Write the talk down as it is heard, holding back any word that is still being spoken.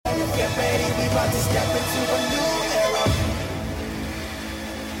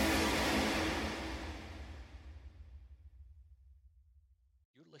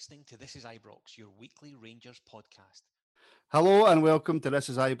listening to This Is Ibrox, your weekly Rangers podcast. Hello and welcome to This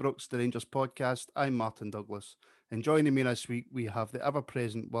Is Ibrox, the Rangers podcast. I'm Martin Douglas. And joining me this week, we have the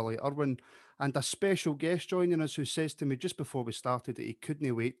ever-present Willie Irwin and a special guest joining us who says to me just before we started that he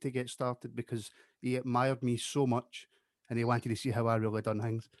couldn't wait to get started because he admired me so much and he wanted to see how I really done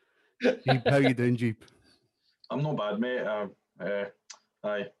things. Jeep, how you doing, Jeep? I'm not bad, mate.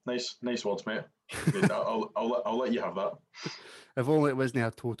 Aye, nice words, mate. I'll let you have that. If only it wasn't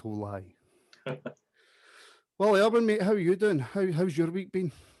a total lie. Willie Irwin, mate, how are you doing? How's your week been?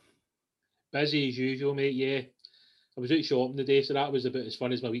 Busy as usual, mate, yeah. I was out shopping today, so that was about as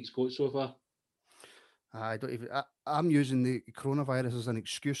fun as my week's got so far. I'm using the coronavirus as an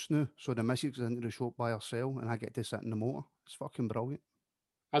excuse now, so the missus goes into the shop by herself and I get to sit in the motor. It's fucking brilliant.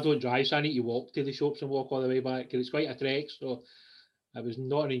 I don't drive, so I need to walk to the shops and walk all the way back, because it's quite a trek, so it was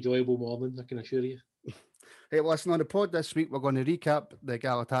not an enjoyable morning, I can assure you. Hey, listen, on the pod this week, we're going to recap the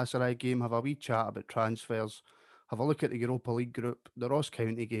Galatasaray game, have a wee chat about transfers, have a look at the Europa League group, the Ross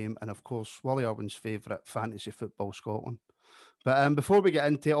County game, and of course, Willie Irwin's favourite, Fantasy Football Scotland. But before we get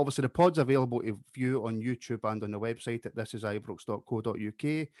into it, obviously the pod's available to view on YouTube and on the website at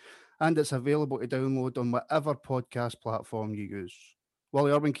thisisibrox.co.uk, and it's available to download on whatever podcast platform you use.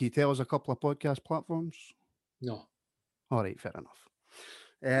 Willie Irwin, can you tell us a couple of podcast platforms? No. All right, fair enough.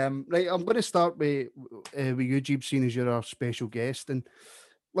 Right, I'm going to start with you, Jeep, seeing as you're our special guest. And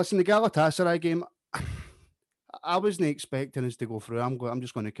listen, the Galatasaray game, I wasn't expecting us to go through. I'm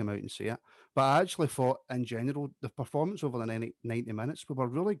just going to come out and say it. But I actually thought, in general, the performance over the 90 minutes, we were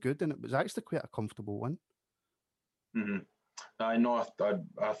really good, and it was actually quite a comfortable win. Mm-hmm. I know.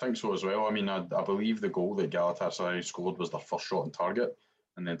 I think so as well. I mean, I believe the goal that Galatasaray scored was their first shot on target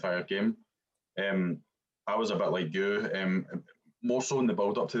in the entire game. I was a bit like you. More so in the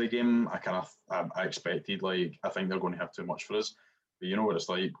build up to the game, I expected, like, I think they're going to have too much for us. But you know what it's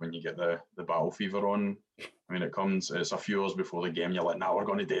like when you get the battle fever on. I mean, it's a few hours before the game, you're like, nah, we're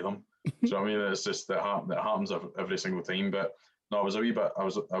going to do them. So I mean, it's just that happens every single time. But no, I was a wee bit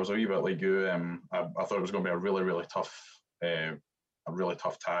like you. I thought it was going to be a really, really tough tie.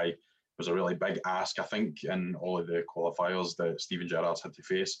 It was a really big ask, I think, in all of the qualifiers that Steven Gerrard's had to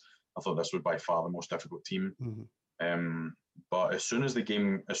face. I thought this was by far the most difficult team. Mm-hmm. But as soon as the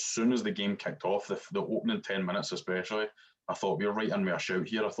game kicked off, the opening 10 minutes especially, I thought we were right in with a shout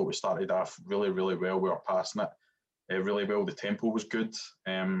here. I thought we started off really, really well. We were passing it really well. The tempo was good.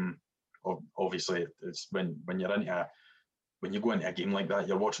 Obviously, it's when you go into a game like that,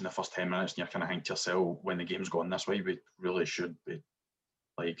 you're watching the first 10 minutes and you're kind of thinking to yourself, when the game's going this way, we really should be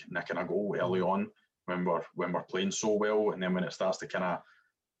like nicking a goal early on when we're playing so well. And then when it starts to kind of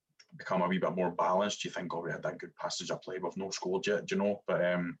become a wee bit more balanced, you think, oh, we had that good passage of play, we've not scored yet, do you know? But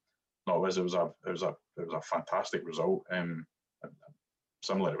no, it was a fantastic result.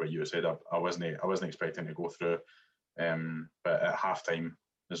 Similar to what you said, I wasn't expecting to go through. But at halftime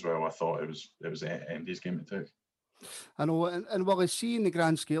as well, I thought it was Andy's game to take. I know, and while I see in the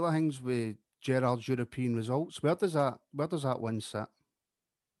grand scale of things with Gerrard's European results, where does that win sit?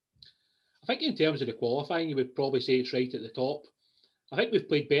 I think in terms of the qualifying, you would probably say it's right at the top. I think we've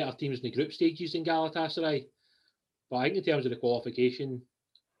played better teams in the group stages than Galatasaray. But I think in terms of the qualification,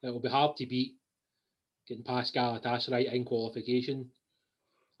 it will be hard to beat getting past Galatasaray in qualification.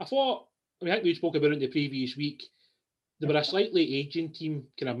 I think we spoke about it in the previous week. They were a slightly aging team,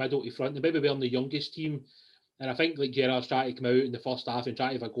 kind of middle to front. They maybe weren't the youngest team. And I think like Gerrard's tried to come out in the first half and try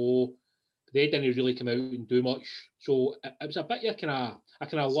to have a go. But they didn't really come out and do much. So it was a bit of a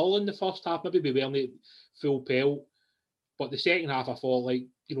kind of lull in the first half. Maybe we weren't full pelt. But the second half, I thought, like,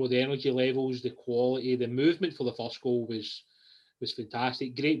 you know, the energy levels, the quality, the movement for the first goal was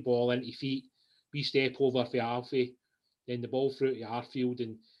fantastic. Great ball into feet, wee step over for Alfie, then the ball through to Arfield.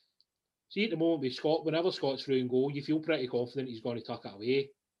 And see, at the moment with Scott, whenever Scott's through and goal, you feel pretty confident he's going to tuck it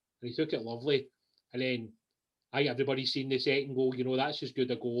away. And he took it lovely. And then everybody's seen the second goal. You know, that's as good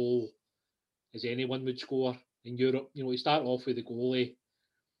a goal as anyone would score in Europe. You know, to start off with the goalie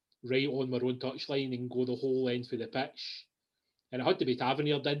right on my own touchline and go the whole length of the pitch. And it had to be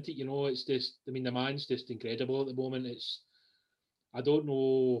Tavernier, didn't it? You know, it's just, I mean, the man's just incredible at the moment. I don't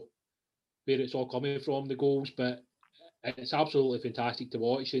know where it's all coming from, the goals, but it's absolutely fantastic to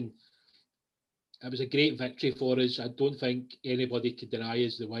watch. And it was a great victory for us. I don't think anybody could deny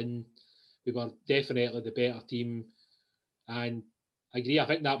us the win. We were definitely the better team. And I agree, I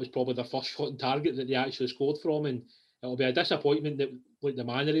think that was probably their first shot on target that they actually scored from. And it'll be a disappointment that, like, the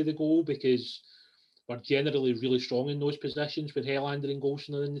manner of the goal, because we're generally really strong in those positions with Helander and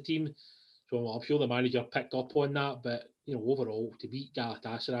Golson in the team. So I'm sure the manager picked up on that. But, you know, overall, to beat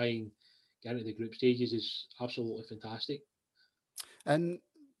Galatasaray and get into the group stages is absolutely fantastic. And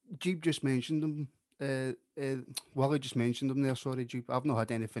Jeep just mentioned them. Wally just mentioned them there. Sorry, Jeep. I've not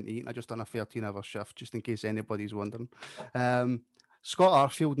had anything to eat. I just done a 13-hour shift, just in case anybody's wondering. Scott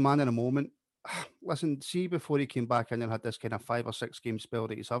Arfield, man in a moment. Listen, see, before he came back in and had this kind of 5 or 6 game spell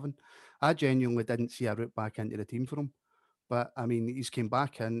that he's having, I genuinely didn't see a route back into the team for him. But I mean, he's came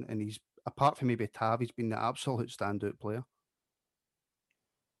back in and he's, apart from maybe Tav, he's been the absolute standout player.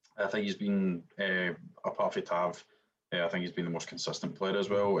 I think he's been, apart from Tav, I think he's been the most consistent player as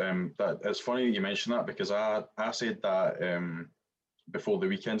well. It's funny that you mentioned that, because I said that before the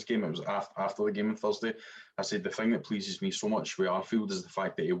weekend's game. It was after the game on Thursday. I said the thing that pleases me so much with Arfield is the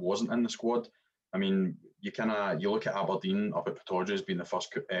fact that he wasn't in the squad. I mean, you look at Aberdeen up at Pittodrie as being the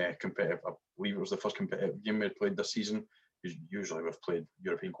first competitive. I believe it was the first competitive game we had played this season. Usually we've played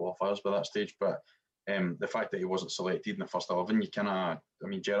European qualifiers by that stage, but the fact that he wasn't selected in the first 11,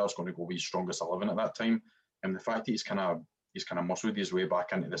 Gerrard's going to go with his strongest 11 at that time, and the fact that he's kind of muscled his way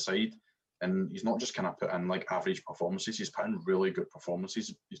back into the side, and he's not just kind of put in like average performances. He's put in really good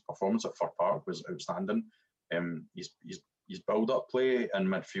performances. His performance at Fir Park was outstanding. His build-up play in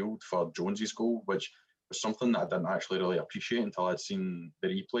midfield for Jonesy's goal, which was something that I didn't actually really appreciate until I'd seen the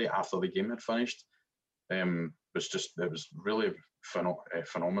replay after the game had finished. It was really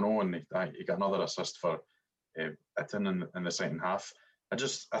phenomenal, and he got another assist for Itten in the second half. I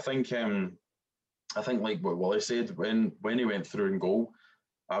think like what Wally said, when he went through in goal,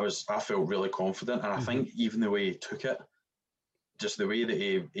 I felt really confident, and I think even the way he took it, just the way that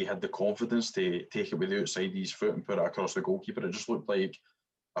he had the confidence to take it with the outside his foot and put it across the goalkeeper, it just looked like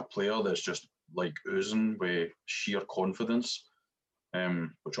a player that's just like oozing with sheer confidence,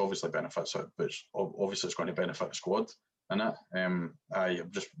 which obviously benefits it, but obviously it's going to benefit the squad in it. I'm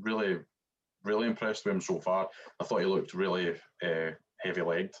just really, really impressed with him so far. I thought he looked really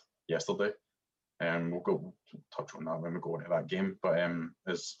heavy-legged yesterday. We'll touch on that when we go into that game. But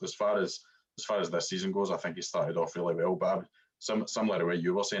as far as this season goes, I think he started off really well. But similar to what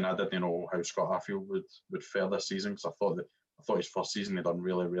you were saying, I didn't know how Scott Arfield would fare this season, because I thought his first season he'd done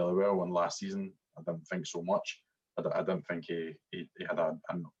really, really well, and last season I didn't think so much. I didn't think he had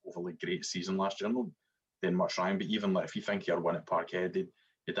an overly great season last year. No, didn't much trying, but even like if you think he had won at Parkhead, he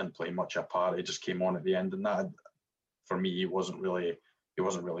didn't play much a part. He just came on at the end, and that for me he wasn't really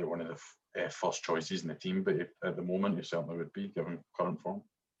one of the first choices in the team, but at the moment he certainly would be, given current form.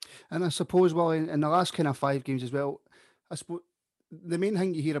 And I suppose, well, in the last kind of 5 games as well, I suppose the main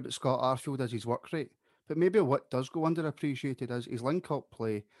thing you hear about Scott Arfield is his work rate, but maybe what does go underappreciated is his link-up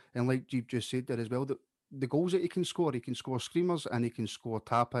play, and like Jeep just said there as well, that the goals that he can score screamers, and he can score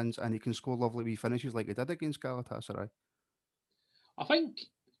tap-ins, and he can score lovely wee finishes like he did against Galatasaray. I think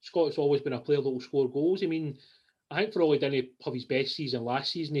Scott's always been a player that will score goals. I mean, I think for all he didn't have his best season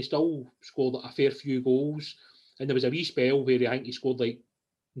last season, he still scored a fair few goals. And there was a wee spell where I think he scored like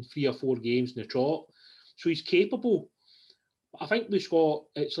in 3 or 4 games in the trot. So he's capable. I think with Scott,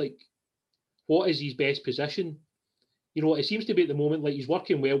 it's like, what is his best position? You know, it seems to be at the moment like he's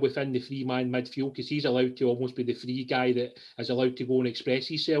working well within the 3-man midfield, because he's allowed to almost be the free guy that is allowed to go and express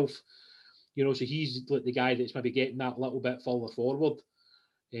himself. You know, so he's like the guy that's maybe getting that little bit further forward.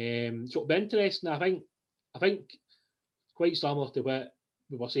 So it'll be interesting. I think quite similar to what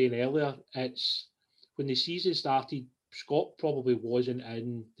we were saying earlier, it's when the season started, Scott probably wasn't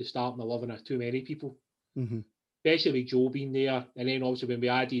in the starting 11 of too many people, especially with Joe being there. And then obviously when we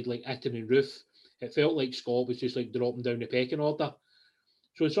added like Itten and Roof, it felt like Scott was just like dropping down the pecking order.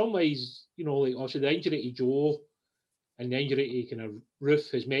 So in some ways, you know, like obviously the injury to Joe and the injury to kind of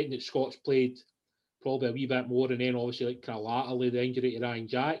Roof has meant that Scott's played probably a wee bit more, and then obviously like kind of latterly the injury to Ryan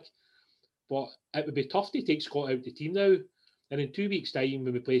Jack. But it would be tough to take Scott out of the team now. And in 2 weeks' time,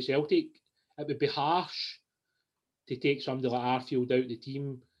 when we play Celtic, it would be harsh to take somebody like Arfield out of the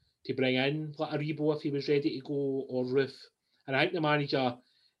team to bring in like Aribo if he was ready to go, or Roof. And I think the manager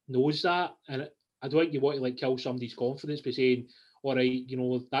knows that. And I don't think you want to like kill somebody's confidence by saying, all right, you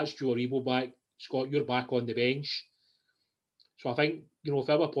know, that's Joe Aribo back. Scott, you're back on the bench. So I think, you know,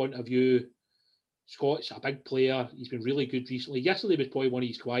 from our point of view, Scott's a big player. He's been really good recently. Yesterday was probably one of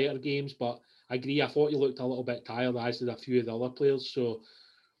his quieter games, but I agree. I thought he looked a little bit tired, as did a few of the other players. So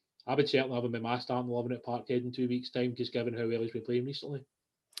I would certainly have him in my starting 11 at Parkhead in 2 weeks' time, just given how well he's been playing recently.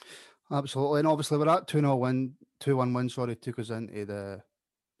 Absolutely. And obviously we're at 2-1 win, took us into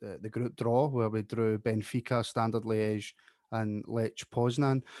the group draw, where we drew Benfica, Standard Liège and Lech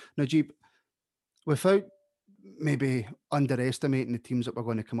Poznan. Now, Jeep, without maybe underestimating the teams that we're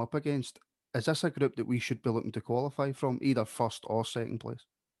going to come up against, is this a group that we should be looking to qualify from, either first or second place?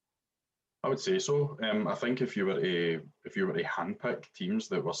 I would say so. I think if you were to handpick teams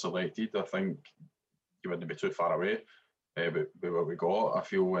that were selected, I think you wouldn't be too far away. with what we got. I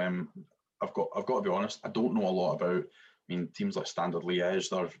feel I've got to be honest. I don't know a lot about. I mean, teams like Standard Liège,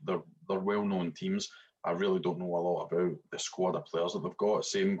 they're well-known teams. I really don't know a lot about the squad of players that they've got.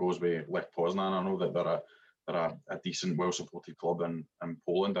 Same goes with Lech Poznan. I know that they're a decent, well-supported club in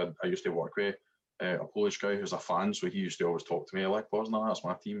Poland. I used to work with a Polish guy who's a fan, so he used to always talk to me. Lech Poznan, that's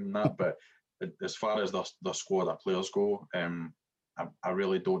my team and that. But as far as the squad of players go, I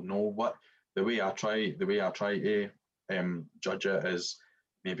really don't know. What the way I try to judge it is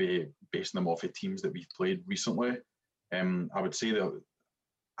maybe basing them off of teams that we've played recently. I would say that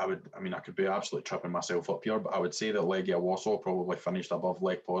I could be absolutely tripping myself up here, but I would say that Legia Warsaw probably finished above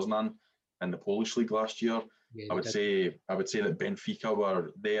Lech Poznan in the Polish league last year. Yeah, I would say that Benfica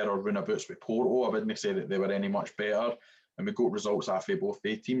were there or roundabouts with Porto. I wouldn't say that they were any much better, and we got results off of both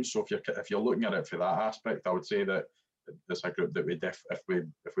their teams. So if you're looking at it for that aspect, I would say that there's a group that if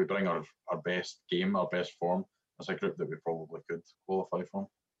we bring our best game, our best form, there's a group that we probably could qualify from.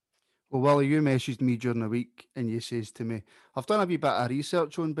 Well, Wally, you messaged me during the week and you says to me, I've done a wee bit of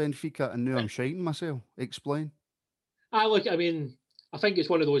research on Benfica and now I'm shiting myself. Explain. I think it's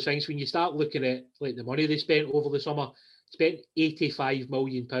one of those things when you start looking at like the money they spent over the summer, spent £85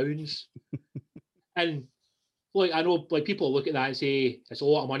 million. And like I know like people look at that and say it's a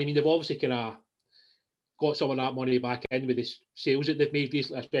lot of money. I mean, they've obviously kind of got some of that money back in with the sales that they've made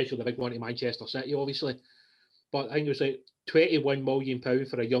recently, especially the big one to Manchester City, obviously. But I think it was like £21 million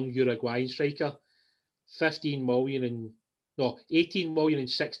for a young Uruguayan striker, 18 million and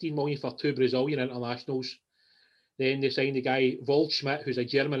 16 million for two Brazilian internationals. Then they signed the guy Waldschmidt, who's a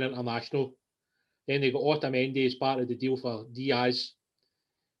German international. Then they got Otamendi as part of the deal for Diaz.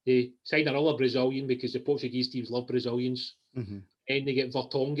 They signed another Brazilian because the Portuguese teams love Brazilians. Mm-hmm. And they get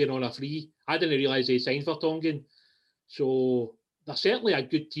Vertonghen on a free. I didn't realise they signed Vertonghen. So they're certainly a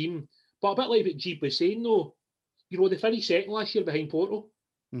good team. But a bit like what Jeep was saying, though, you know, they finished second last year behind Porto.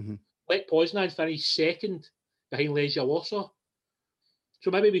 Mm-hmm. Lech Poznan finished second behind Legia Warsaw.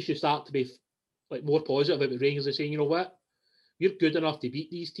 So maybe we should start to be like more positive about Rangers and saying, you know what, we're good enough to beat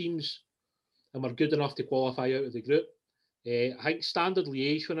these teams and we're good enough to qualify out of the group. I think Standard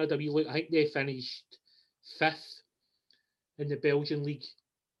Liège, when I had a wee look, I think they finished 5th in the Belgian league.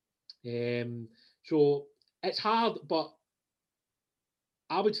 So it's hard, but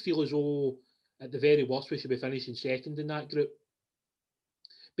I would feel as though at the very worst we should be finishing second in that group.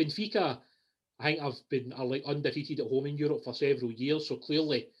 Benfica, I think are like undefeated at home in Europe for several years, so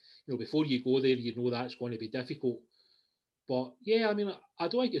clearly, you know, before you go there, you know that's going to be difficult. But yeah, I mean, I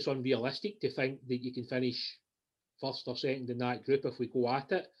don't think it's unrealistic to think that you can finish first or second in that group if we go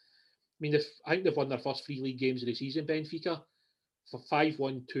at it. I mean, I think they've won their first 3 league games of the season, Benfica, for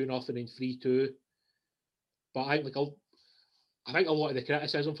 5-1, 2-0 and 3-2. But I think a lot of the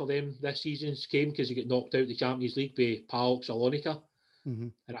criticism for them this season came because they get knocked out the Champions League by PAOK Salonika. Mm-hmm.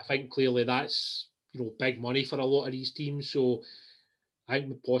 And I think clearly that's, you know, big money for a lot of these teams. So I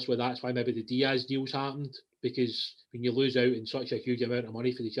think possibly that's why maybe the Diaz deals happened, because when you lose out in such a huge amount of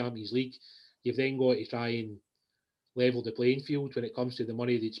money for the Champions League, you've then got to try and level the playing field when it comes to the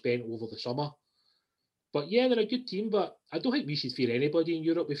money they'd spent over the summer. But yeah, they're a good team, but I don't think we should fear anybody in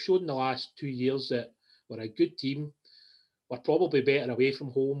Europe. We've shown in the last 2 years that we're a good team. We're probably better away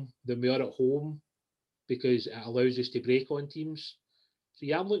from home than we are at home because it allows us to break on teams. So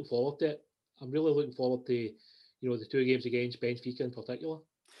yeah, I'm looking forward to it. I'm really looking forward to, you know, the 2 games against Benfica in particular.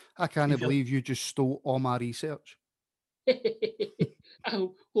 I can't believe you just stole all my research.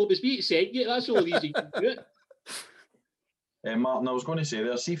 Well, it was me that sent you. That's the only reason you can do it. Martin, I was going to say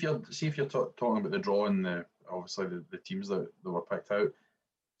there, see if you're talking about the draw and obviously the teams that were picked out.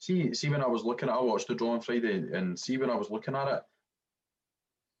 See when I watched the draw on Friday, and see when I was looking at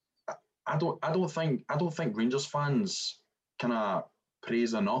it, I don't think Rangers fans kind of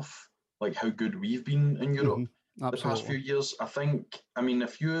praise enough like how good we've been in Europe the past few years. I mean,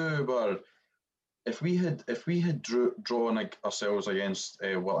 if we had drawn ourselves against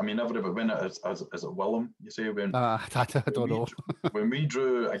everybody win it is it Willem? You say when I don't know. When we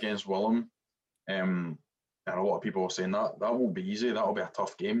drew against Willem, and a lot of people are saying that won't be easy. That'll be a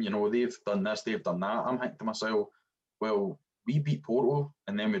tough game. You know, they've done this, they've done that. I'm thinking to myself, well, we beat Porto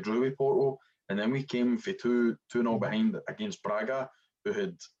and then we drew with Porto, and then we came for 2-0 behind against Braga,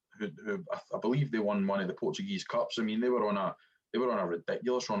 who I believe they won one of the Portuguese Cups. I mean, they were on a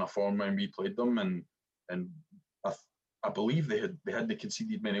ridiculous run of form when we played them, and I believe they hadn't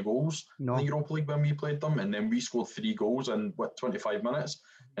conceded many goals in the Europa League when we played them, and then we scored 3 goals in 25 minutes,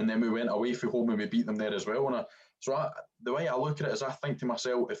 and then we went away from home and we beat them there as well. And the way I look at it is, I think to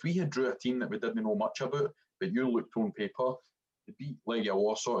myself, if we had drew a team that we didn't know much about, but you looked on paper, to beat Legia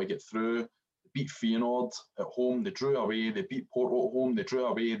Warsaw to get through, to beat Feyenoord at home, they drew away, they beat Porto at home, they drew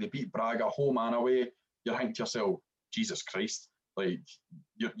away, they beat Braga home and away. You're thinking to yourself, Jesus Christ, like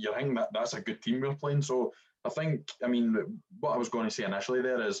you're thinking that's a good team we're playing. So I think, I mean, what I was going to say initially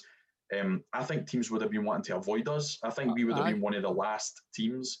there is, I think teams would have been wanting to avoid us. I think we would have been one of the last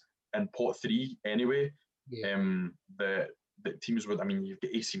teams in pot 3 anyway. Yeah. The teams would, I mean, you've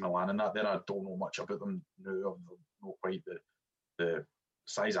got AC Milan and that there. I don't know much about them now. I don't know quite the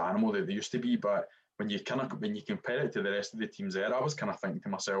size of animal that they used to be, but when you compare it to the rest of the teams there, I was kind of thinking to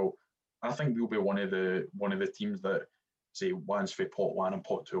myself, I think we'll be one of the teams that say once for pot 1 and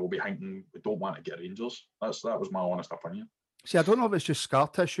pot 2 will be thinking we don't want to get Rangers. That was my honest opinion. See, I don't know if it's just scar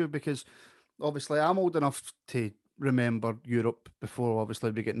tissue, because obviously I'm old enough to remember Europe before obviously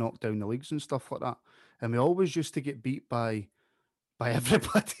we get knocked down the leagues and stuff like that, and we always used to get beat by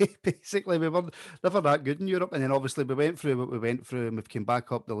everybody. Basically, we were never that good in Europe, and then obviously we went through what we went through, and we've came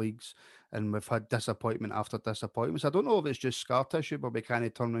back up the leagues, and we've had disappointment after disappointment. So I don't know if it's just scar tissue, but we kind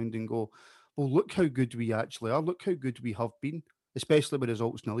of turn around and go, well, look how good we actually are. Look how good we have been, especially with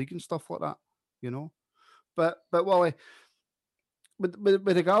results in the league and stuff like that, you know. But Wally,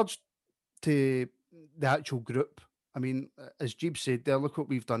 with regards to the actual group, I mean, as Jeeb said there, look what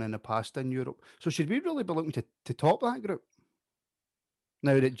we've done in the past in Europe. So should we really be looking to top that group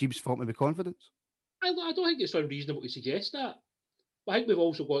now that Jeeb's fought me with confidence? I don't think it's unreasonable to suggest that. But I think we've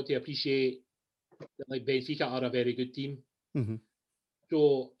also got to appreciate that, like, Benfica are a very good team. Mm-hmm.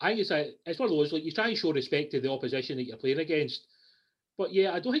 So I think it's one of those, like, you try and show respect to the opposition that you're playing against. But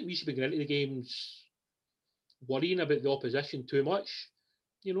yeah, I don't think we should be going into the games worrying about the opposition too much.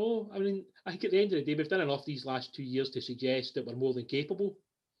 You know, I mean, I think at the end of the day, we've done enough these last 2 years to suggest that we're more than capable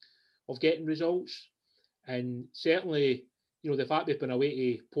of getting results. And certainly, you know, the fact we've been away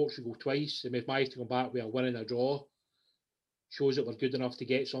to Portugal twice and we've managed to come back with a win and a draw shows that we're good enough to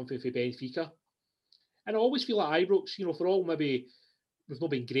get something for Benfica. And I always feel like Ibrox, you know, for all maybe we've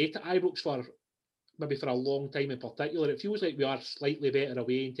not been great at Ibrox for a long time in particular, it feels like we are slightly better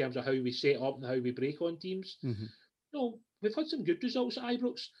away in terms of how we set up and how we break on teams. Mm-hmm. You know, we've had some good results at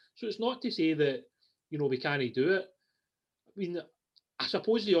Ibrox, so it's not to say that, you know, we can't do it. I mean, I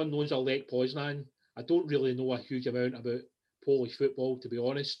suppose the unknowns are Lech Poznan. I don't really know a huge amount about Polish football, to be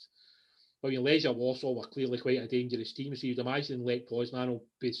honest. I mean, Legia Warsaw were clearly quite a dangerous team, so you'd imagine Lech Poznan will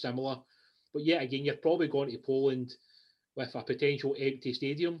be similar. But yet again, you're probably going to Poland with a potential empty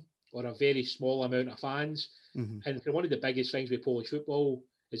stadium or a very small amount of fans. Mm-hmm. And one of the biggest things with Polish football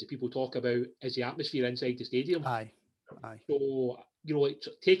is that people talk about is the atmosphere inside the stadium. Aye. So, you know, like,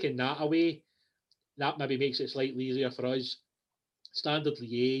 taking that away, that maybe makes it slightly easier for us. Standard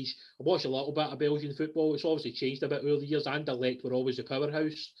Liège. I watched a little bit of Belgian football. It's obviously changed a bit over the years. Anderlecht were always the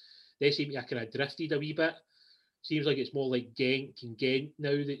powerhouse. They seem to have kind of drifted a wee bit. Seems like it's more like Genk and Ghent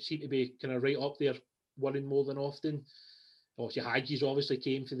now that seem to be kind of right up there, winning more than often. Obviously, Hagis obviously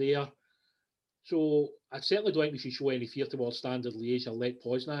came from there. So I certainly don't think we should show any fear towards Standard Liège or Lech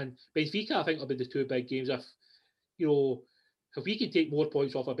Poznan. Benfica, I think, will be the two big games. If, you know, if we can take more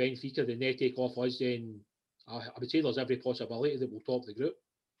points off of Benfica than they take off us, then I would say there's every possibility that we'll top the group.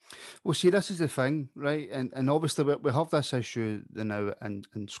 Well, see, this is the thing, right? And obviously we have this issue now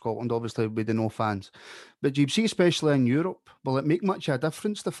in Scotland, obviously with the no fans. But do you see, especially in Europe, will it make much of a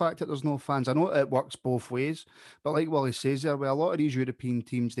difference, the fact that there's no fans? I know it works both ways, but like Wally says there, with a lot of these European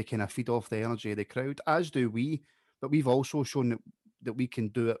teams, they kind of feed off the energy of the crowd, as do we. But we've also shown that we can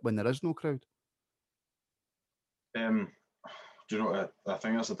do it when there is no crowd. Do you know, I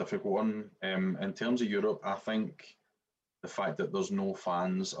think that's a difficult one. In terms of Europe, I think the fact that there's no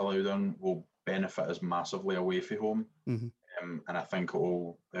fans allowed in will benefit us massively away from home. Mm-hmm. And I think it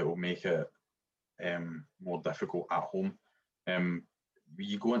will make it more difficult at home.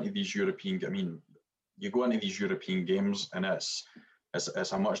 You go into these European games and it's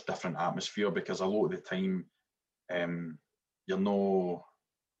a much different atmosphere, because a lot of the time you're no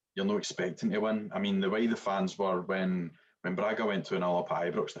expecting to win. I mean, the way the fans were when Braga went 2-0 up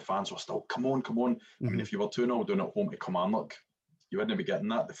at Ibrox, the fans were still, come on. Mm-hmm. I mean, if you were 2-0 doing at home to Kilmarnock, you wouldn't be getting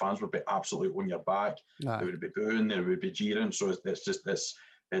that. The fans would be absolutely on your back. Aye. They would be booing, they would be jeering. So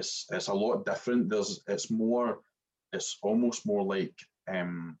it's a lot different. It's almost more like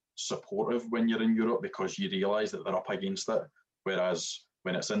supportive when you're in Europe, because you realise that they're up against it. Whereas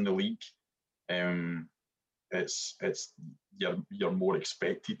when it's in the league, you're more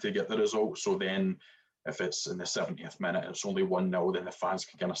expected to get the result. So then, if it's in the 70th minute, it's only 1-0, then the fans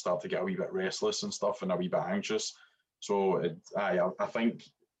can kind of start to get a wee bit restless and stuff and a wee bit anxious. So I think,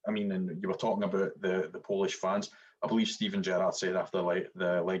 I mean, and you were talking about the Polish fans. I believe Steven Gerrard said after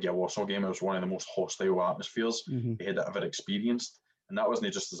the Legia Warsaw game, it was one of the most hostile atmospheres he had ever experienced. and that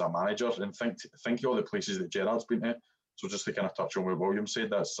wasn't just as a manager. And think of all the places that Gerrard's been to. So just to kind of touch on what William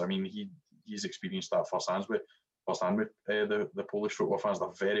said, he's experienced that firsthand with the Polish football fans. They're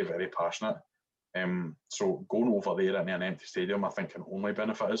very, very passionate. So going over there in an empty stadium, I think, can only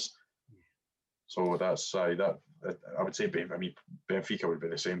benefit us. So that's that. I would say, Benfica would be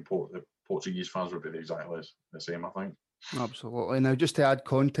the same. The Portuguese fans would be exactly the same, I think. Absolutely. Now, just to add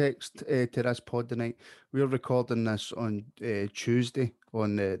context to this pod tonight, we're recording this on Tuesday,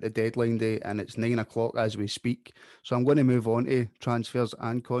 on the deadline day, and it's 9 o'clock as we speak. So I'm going to move on to transfers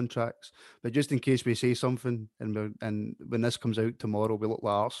and contracts. But just in case we say something, and when this comes out tomorrow, we look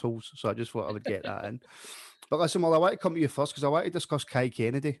like arseholes. So I just thought I would get that in. But listen, well, I want to come to you first because I want to discuss Kai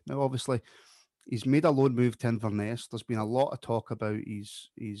Kennedy. Now, obviously, he's made a loan move to Inverness. There's been a lot of talk about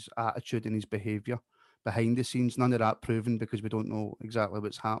his attitude and his behaviour behind the scenes. None of that proven because we don't know exactly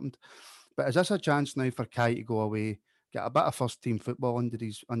what's happened. But is this a chance now for Kai to go away, get a bit of first team football under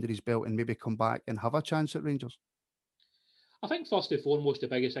his belt, and maybe come back and have a chance at Rangers? I think first and foremost, the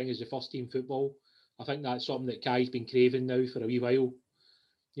biggest thing is the first team football. I think that's something that Kai's been craving now for a wee while.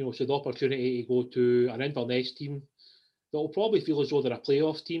 So the opportunity to go to an Inverness team that will probably feel as though they're a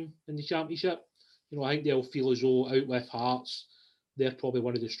playoff team in the Championship. I think they'll feel as though out with Hearts, they're probably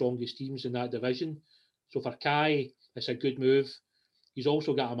one of the strongest teams in that division. So for Kai, it's a good move. He's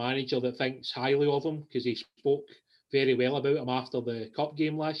also got a manager that thinks highly of him because he spoke very well about him after the Cup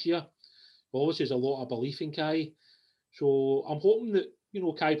game last year. Obviously, there's a lot of belief in Kai. So I'm hoping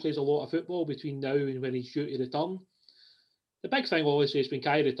that, Kai plays a lot of football between now and when he's due to return. The big thing, obviously, is when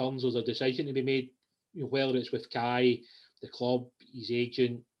Kai returns, there's a decision to be made, whether it's with Kai, the club, his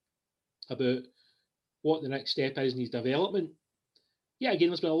agent, about what the next step is in his development. Yeah, again,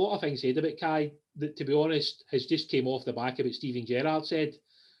 there's been a lot of things said about Kai that, to be honest, has just came off the back of what Steven Gerrard said.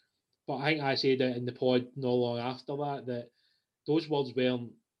 But I think I said it in the pod not long after that those words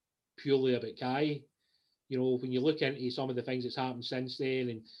weren't purely about Kai. When you look into some of the things that's happened since then,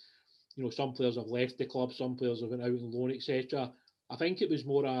 and, some players have left the club, some players have been out on loan, etc. I think it was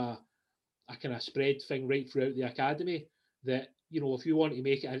more a kind of spread thing right throughout the academy that, if you want to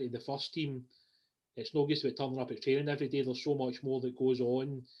make it into the first team, it's not just about turning up at training every day. There's so much more that goes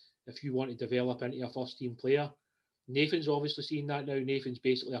on if you want to develop into a first team player. Nathan's obviously seen that now. Nathan's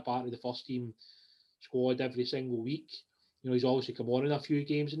basically a part of the first team squad every single week. He's obviously come on in a few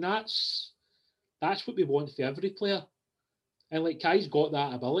games, and that's what we want for every player. And like Kai's got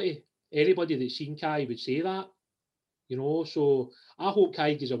that ability. Anybody that's seen Kai would say that. So I hope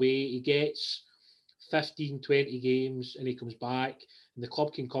Kai goes away, he gets 15, 20 games, and he comes back, and the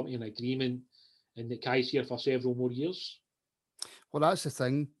club can come to an agreement, and that Kai's here for several more years. Well, that's the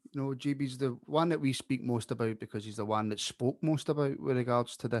thing. GB's the one that we speak most about because he's the one that spoke most about with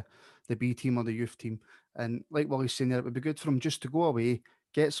regards to the B team or the youth team. And like Wally's saying there, it would be good for him just to go away,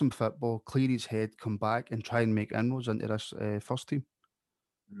 get some football, clear his head, come back and try and make inroads into this first team.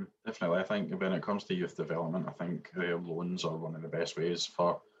 Definitely. I think when it comes to youth development, I think loans are one of the best ways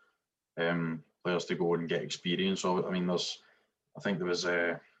for players to go and get experience of it. I think there was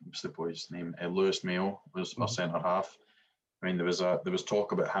what's the boy's name? Lewis Mayo was our centre half. There was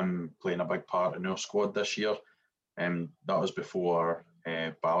talk about him playing a big part in our squad this year. That was before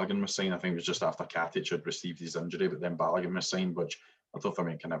Balogun was signed. I think it was just after Katic had received his injury, but then Balogun was signed, which I don't think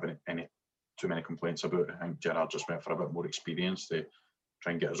we can have any too many complaints about. I think Gerrard just went for a bit more experience to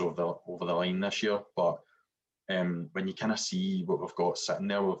try and get us over the line this year. But when you kind of see what we've got sitting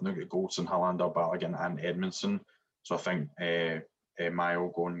there, we've now got Goldson, Helander, Balogun and Edmondson. So I think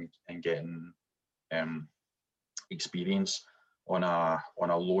Mayo going and getting experience on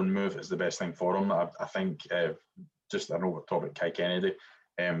a loan move is the best thing for him. I think I know we're talking about Kai Kennedy.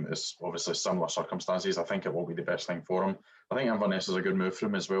 It's obviously similar circumstances. I think it will be the best thing for him. I think Inverness is a good move for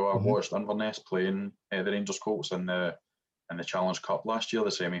him as well. I watched Inverness playing the Rangers Colts in the Challenge Cup last year,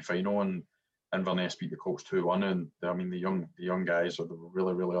 the semi-final, and Inverness beat the Colts 2-1. And the young guys are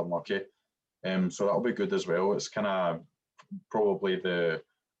really, really unlucky. So that'll be good as well. It's kind of probably the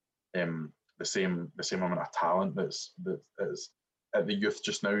same amount of talent that's at the youth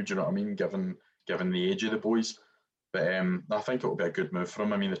just now. Do you know what I mean? Given the age of the boys, but I think it'll be a good move for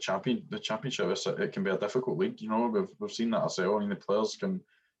him. The championship it can be a difficult league. We've seen that ourselves. The players can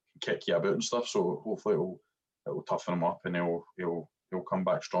kick you about and stuff. So hopefully it'll toughen him up and he'll come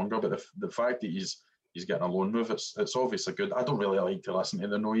back stronger. But the fact that he's getting a loan move, it's obviously good. I don't really like to listen to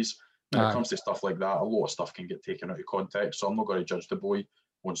the noise. When it comes to stuff like that, a lot of stuff can get taken out of context. So I'm not going to judge the boy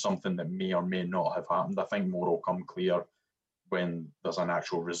on something that may or may not have happened. I think more will come clear when there's an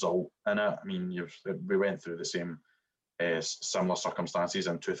actual result in it. We went through the same similar circumstances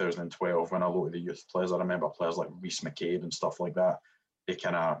in 2012 when I looked at the youth players. I remember players like Rhys McCabe and stuff like that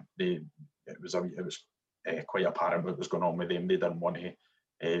it was quite apparent what was going on with them. They didn't want to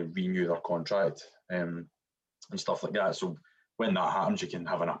renew their contract and stuff like that. So when that happens, you can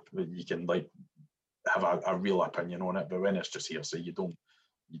have a real opinion on it. But when it's just hearsay,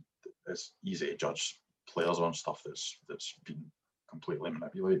 it's easy to judge players on stuff that's been completely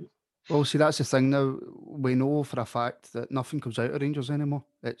manipulated. Well, see, that's the thing now. We know for a fact that nothing comes out of Rangers anymore.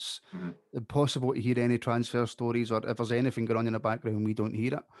 It's impossible to hear any transfer stories, or if there's anything going on in the background, we don't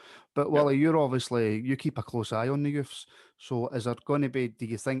hear it. But Wally, you keep a close eye on the youths. So is there going to be, do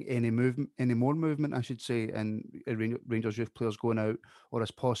you think, any more movement, I should say, in Rangers youth players going out, or is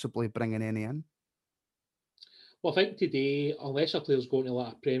possibly bringing any in? Well, I think today, unless a player's going to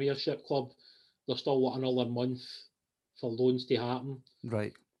like a Premiership club, there's still another month for loans to happen.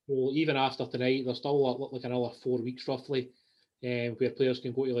 Right. So even after tonight, there's still like another 4 weeks roughly, where players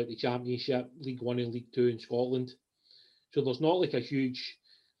can go to like the Championship, League One and League Two in Scotland. So there's not like a huge,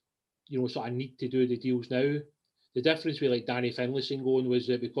 sort of need to do the deals now. The difference with like Danny Finlayson going was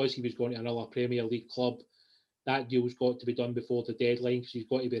that because he was going to another Premier League club, that deal's got to be done before the deadline because he's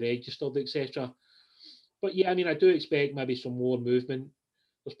got to be registered, etc. But yeah, I mean, I do expect maybe some more movement.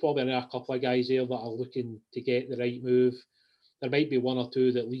 There's probably another couple of guys there that are looking to get the right move. There might be one or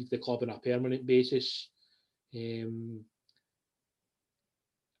two that leave the club on a permanent basis. I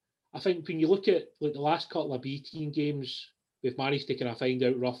think when you look at like the last couple of B team games, we've managed to kind of find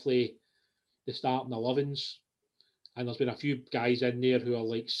out roughly the starting 11s. And there's been a few guys in there who are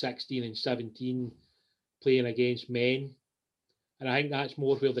like 16 and 17 playing against men. And I think that's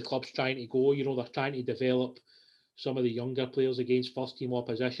more where the club's trying to go. They're trying to develop some of the younger players against first team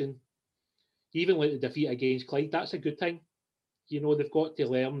opposition. Even like the defeat against Clyde, that's a good thing. They've got to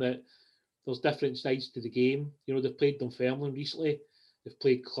learn that there's different sides to the game. They've played Dunfermline recently. They've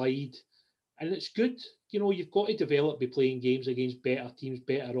played Clyde. And it's good. You've got to develop by playing games against better teams,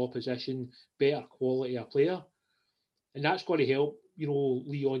 better opposition, better quality of player. And that's got to help,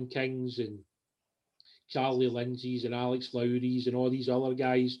 Leon Kings and Charlie Lindsay's and Alex Lowry's and all these other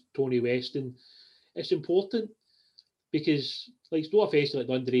guys, Tony Weston. It's important because, like, it's not officially at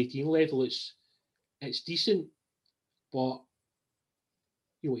the under 18 level. It's decent, but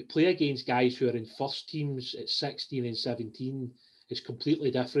to play against guys who are in first teams at 16 and 17 is completely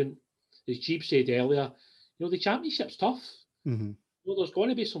different. As Jeeb said earlier, the Championship's tough. Mm-hmm. There's going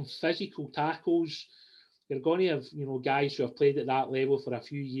to be some physical tackles. You're going to have, guys who have played at that level for a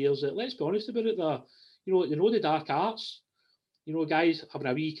few years. Let's be honest about it, they know the dark arts. Guys having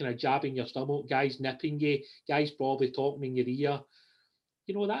a wee kind of jab in your stomach, guys nipping you, guys probably talking in your ear.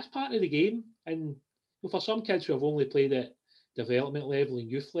 That's part of the game. And for some kids who have only played at development level and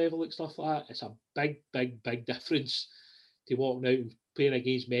youth level and stuff like that, it's a big, big, big difference to walking out and playing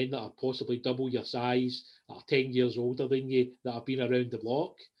against men that are possibly double your size, that are 10 years older than you, that have been around the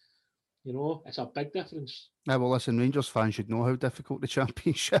block. It's a big difference. Yeah, well, listen, Rangers fans should know how difficult the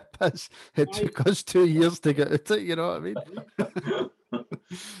Championship is. It took us 2 years to get at it, you know what I mean?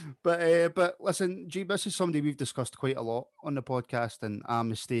 But listen, G, this is somebody we've discussed quite a lot on the podcast, and I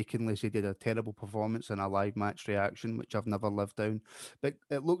mistakenly said he did a terrible performance in a live match reaction, which I've never lived down. But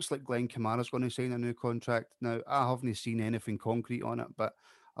it looks like Glenn Kamara's going to sign a new contract. Now, I haven't seen anything concrete on it, but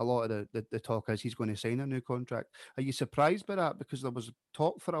a lot of the talk is he's going to sign a new contract. Are you surprised by that? Because there was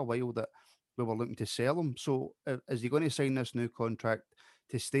talk for a while that we were looking to sell him. So is he going to sign this new contract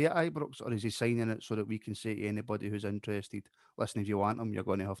to stay at Ibrox, or is he signing it so that we can say to anybody who's interested, listen, if you want him, you're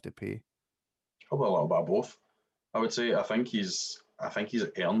going to have to pay? Probably a little bit of both. I would say I think he's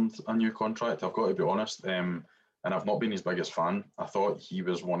earned a new contract. I've got to be honest, and I've not been his biggest fan. I thought he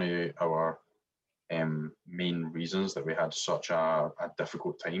was one of our main reasons that we had such a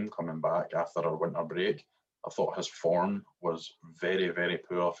difficult time coming back after our winter break. I thought his form was very, very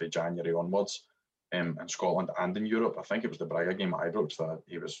poor for January onwards in Scotland and in Europe. I think it was the Braga game at Ibrox that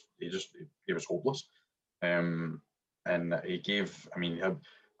he was hopeless. And he gave,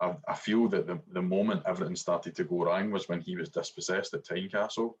 I feel that the moment everything started to go wrong was when he was dispossessed at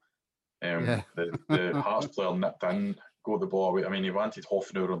Tynecastle. The Hearts player nipped in, got the ball away. He wanted half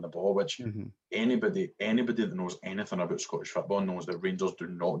an hour on the ball, which anybody that knows anything about Scottish football knows that Rangers do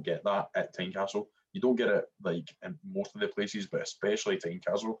not get that at Tynecastle. You don't get it like in most of the places, but especially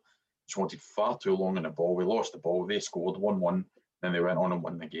Tynecastle. Just wanted far too long on the ball. We lost the ball. They scored 1-1, then they went on and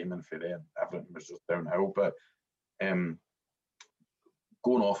won the game, and for them everything was just downhill. But going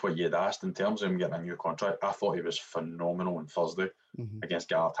off what you had asked in terms of him getting a new contract, I thought he was phenomenal on Thursday against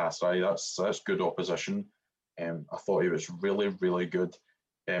Galatasaray. That's good opposition. I thought he was really, really good.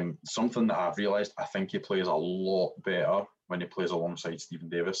 Something that I've realised, I think he plays a lot better when he plays alongside Stephen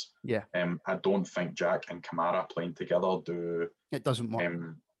Davis. Yeah. I don't think Jack and Kamara playing together do It doesn't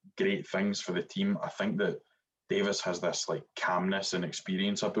work. great things for the team. I think that Davis has this like calmness and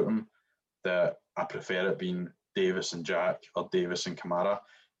experience about him that I prefer it being Davis and Jack or Davis and Kamara.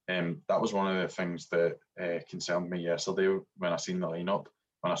 That was one of the things that concerned me yesterday when I seen the lineup.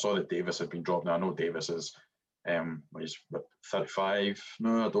 When I saw that Davis had been dropped. Now I know Davis is he's 35.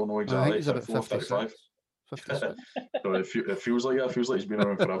 No, I don't know exactly. I think he's about 55. 56. So it feels like that. It feels like he's been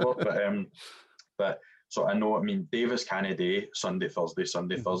around forever. But so I know. I mean, Davis can day Sunday, Thursday. Do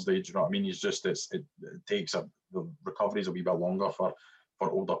you know what I mean? He's just it takes the recovery's a wee bit longer for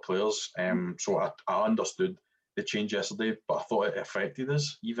older players. So I understood the change yesterday, but I thought it affected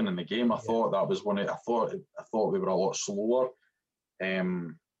us even in the game. I thought that was I thought we were a lot slower. I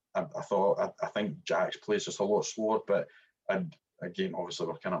think Jack's plays just a lot slower, but again, obviously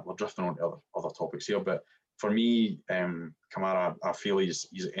we're drifting on to other topics here. But for me, Kamara, I feel he's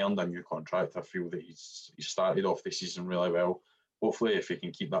earned a new contract. I feel that he's started off the season really well. Hopefully, if he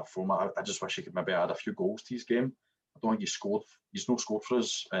can keep that format, I just wish he could maybe add a few goals to his game. I don't think he's not scored for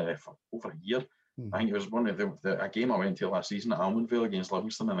us for over a year. I think it was one of a game I went to last season at Almondvale against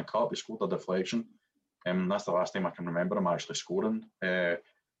Livingston in the Cup. He scored a deflection. That's the last time I can remember him actually scoring. But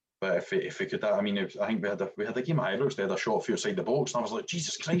if he could, I mean, I think we had a game at Ibrox. They had a shot for outside the box, and I was like,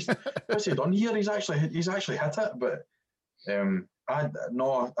 Jesus Christ, what's he done here? He's actually hit it. But I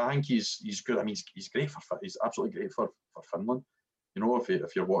think he's good. I mean, he's great he's absolutely great for Finland. You know,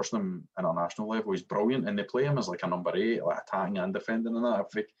 if you're watching him at international level, he's brilliant, and they play him as like a number 8, like attacking and defending, and that.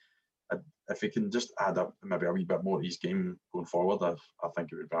 If he can just add maybe a wee bit more to his game going forward, I think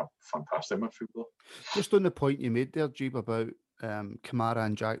it would be a fantastic midfielder. Just on the point you made there, Jeeb, about Kamara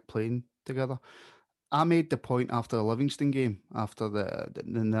and Jack playing together, I made the point after the Livingston game, after the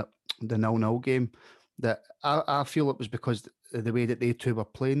 0-0 game, that I feel it was because the way that they two were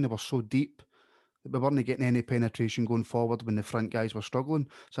playing, they were so deep that we weren't getting any penetration going forward when the front guys were struggling.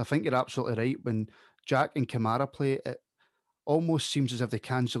 So I think you're absolutely right. When Jack and Kamara play, it almost seems as if they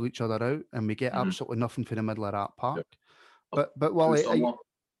cancel each other out, and we get absolutely nothing for the middle of that park. Yep. But while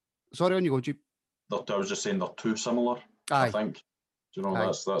sorry, on you go, Jeep. I was just saying they're too similar. Aye. I think. Do you know,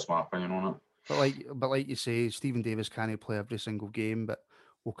 that's my opinion on it. But like you say, Stephen Davis can't play every single game, but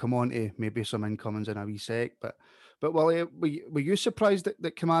we'll come on to maybe some incomings in a wee sec. But Wally, were you surprised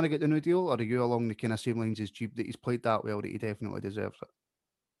that Kamara got the new deal, or are you along the kind of same lines as Jeep, that he's played that well, that he definitely deserves it?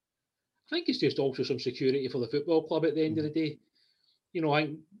 I think it's just also some security for the football club at the end of the day. You know,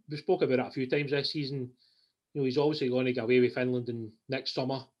 we spoke about it a few times this season. You know, he's obviously going to get away with Finland next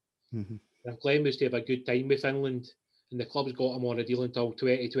summer. And Glenn was to have a good time with Finland, and the club's got him on a deal until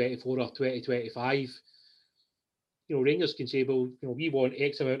 2024 or 2025. You know, Rangers can say, well, you know, we want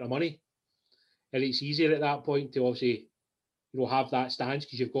X amount of money. And it's easier at that point to obviously, you know, have that stance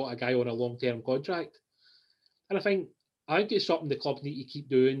because you've got a guy on a long-term contract. And I think it's something the club need to keep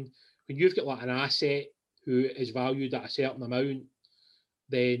doing. When you've got like an asset who is valued at a certain amount,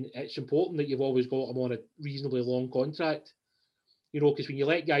 then it's important that you've always got them on a reasonably long contract. You know, because when you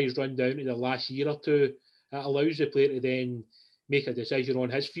let guys run down to the last year or two, it allows the player to then make a decision on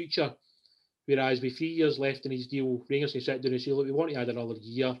his future. Whereas with 3 years left in his deal, Rangers can sit down and say, look, we want to add another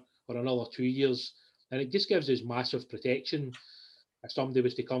year or another 2 years. And it just gives us massive protection. If somebody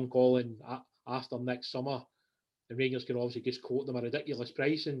was to come calling after next summer, the Rangers can obviously just quote them a ridiculous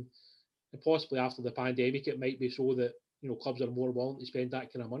price. And possibly after the pandemic, it might be so that, you know, clubs are more willing to spend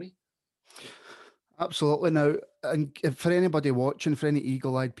that kind of money. Absolutely. Now, and for anybody watching, for any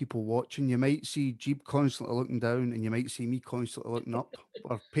eagle-eyed people watching, you might see Jeep constantly looking down, and you might see me constantly looking up.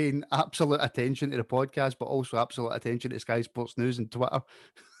 We're paying absolute attention to the podcast, but also absolute attention to Sky Sports News and Twitter.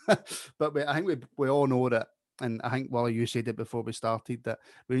 But I think we all know that, and I think, Wally, you said it before we started, that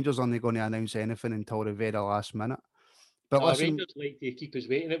Rangers aren't going to announce anything until the very last minute. But listen, Rangers like to keep us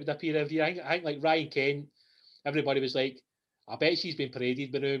waiting. It would appear every year. I think like Ryan Kent, everybody was like, I bet she's been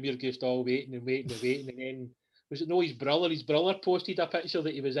paraded, but now we're just all waiting. And then, was it his brother? His brother posted a picture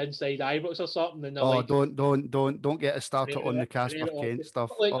that he was inside Ibrox or something. And don't get us started on the Casper Kent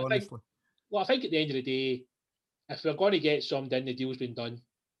stuff, like, honestly. I think at the end of the day, if we're going to get something done, the deal's been done.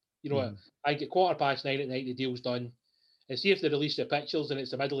 You know, I think at 9:15 at night, the deal's done. And see if they release the pictures and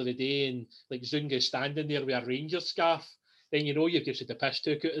it's the middle of the day and like Zunga's standing there with a Rangers scarf, then you know you've just had the piss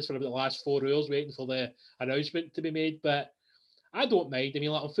took at us for about the last 4 hours waiting for the announcement to be made. But I don't mind. I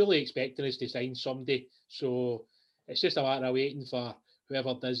mean, like, I'm fully expecting us to sign someday. So it's just a matter of waiting for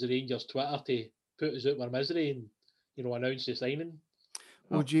whoever does the Rangers Twitter to put us out of our misery and, you know, announce the signing.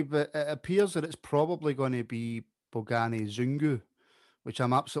 Well, gee, but it appears that it's probably going to be Bogani Zungu, which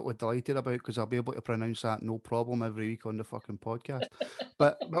I'm absolutely delighted about because I'll be able to pronounce that no problem every week on the fucking podcast.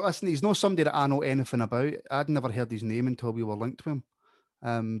 but listen, he's not somebody that I know anything about. I'd never heard his name until we were linked with him.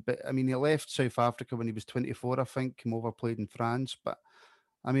 But I mean, he left South Africa when he was 24, I think, came over, played in France. But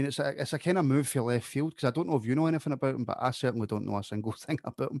I mean, it's a kind of move for left field because I don't know if you know anything about him, but I certainly don't know a single thing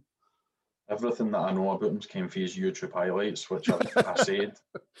about him. Everything that I know about him came from his YouTube highlights, which I said,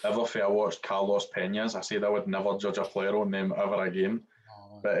 ever if I watched Carlos Peñas, I said I would never judge a player on them ever again.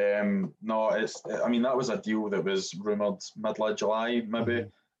 But no, I mean, that was a deal that was rumoured middle of July, maybe.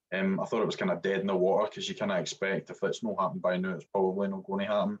 I thought it was kind of dead in the water because you kind of expect if it's not happened by now, it's probably not going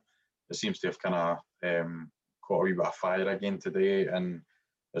to happen. It seems to have kind of caught a wee bit of fire again today, and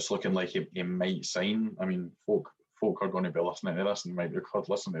it's looking like he might sign. I mean, folk are going to be listening to this and might record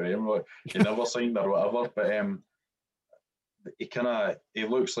listen to them like he never signed or whatever. But he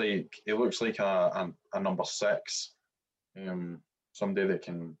looks like a number 6, somebody that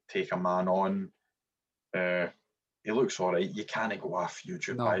can take a man on. He looks all right. You can't go off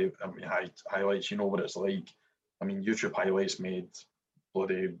YouTube highlights. You know what it's like. I mean, YouTube highlights made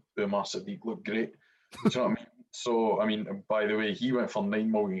bloody Umar Sadiq look great. You know what I mean? So, I mean, by the way, he went for £9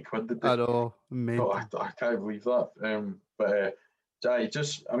 million. I know, so I can't believe that.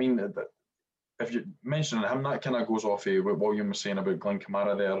 I mean, if you mentioning him, that kind of goes off what William was saying about Glenn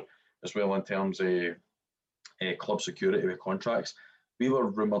Kamara there as well in terms of club security with contracts. We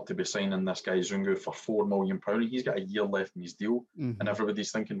were rumoured to be signing this guy Zungu for £4 million. He's got a year left in his deal, and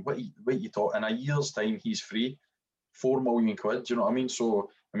everybody's thinking, what you thought? In a year's time, he's free. £4 million. Do you know what I mean? So,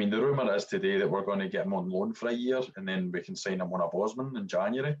 I mean, the rumour is today that we're going to get him on loan for a year, and then we can sign him on a Bosman in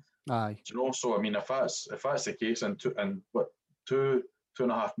January. Aye. Do you know? So, I mean, if that's the case, in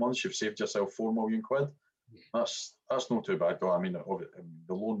 2.5 months, you've saved yourself £4 million. That's not too bad. I mean,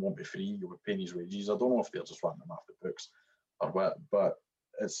 the loan won't be free. You'll be paying his wages. I don't know if they're just wanting him off the books or what, but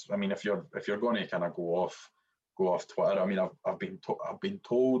it's. I mean, if you're going to kind of go off Twitter, I mean, I've been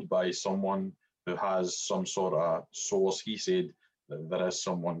told by someone who has some sort of source. He said that there is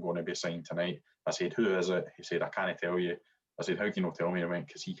someone going to be signed tonight. I said, who is it? He said, I can't tell you. I said, how can you not tell me? I went,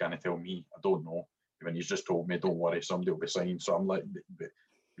 because he can't tell me. I don't know. Even he's just told me, don't worry, somebody will be signed. So I'm like,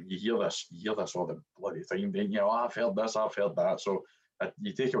 you hear this all the bloody time, don't you? Oh, I've heard this, I've heard that. So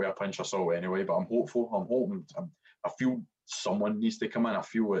you take away a pinch of salt anyway, but I'm hopeful. I'm hoping. I feel someone needs to come in. I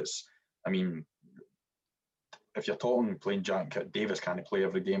feel I mean, if you're talking playing Jack Davis can't play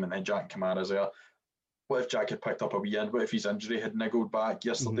every game and then Jack Kamara's there. What if Jack had picked up a wee end? What if his injury had niggled back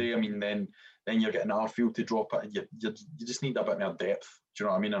yesterday? I mean, then you're getting Arfield to drop it. You just need a bit more depth. Do you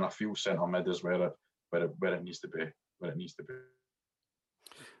know what I mean? And I feel centre mid is where it needs to be. Where it needs to be.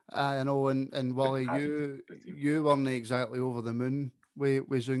 I know, and Wally, you weren't exactly over the moon with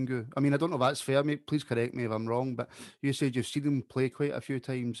Zungu. I mean, I don't know if that's fair, mate. Please correct me if I'm wrong, but you said you've seen him play quite a few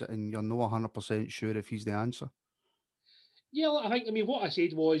times and you're not 100% sure if he's the answer. Yeah, I mean, what I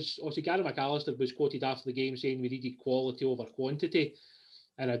said was, obviously, Gary McAllister was quoted after the game saying we needed quality over quantity.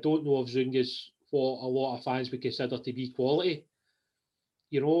 And I don't know if Zungu's what a lot of fans would consider to be quality.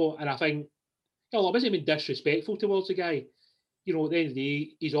 You know, and I think, I wasn't even disrespectful towards the guy. You know, at the end of the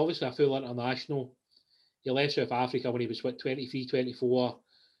day, he's obviously a full international. He left South Africa when he was, 23, 24.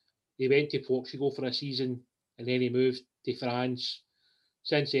 He went to Portugal for a season and then he moved to France.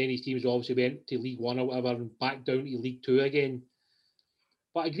 Since then, his teams obviously went to League One or whatever and back down to League Two again.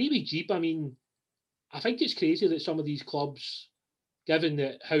 But I agree with Jeep. I mean, I think it's crazy that some of these clubs, given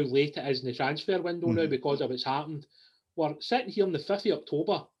that how late it is in the transfer window now because of what's happened, we're sitting here on the 5th of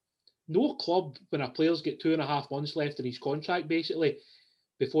October. No club, when a player's got 2.5 months left in his contract, basically,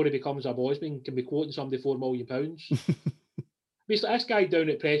 before he becomes a Bosman, can be quoting somebody £4 million. Basically, this guy down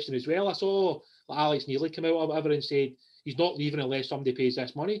at Preston as well, I saw Alex Neely come out or whatever and said he's not leaving unless somebody pays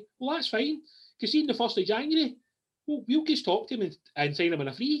this money. Well, that's fine, because see, in the 1st of January, we'll just talk to him and sign him on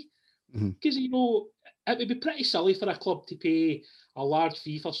a free. Because, you know, it would be pretty silly for a club to pay a large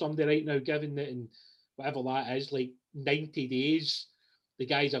fee for somebody right now, given that in whatever that is, like 90 days, the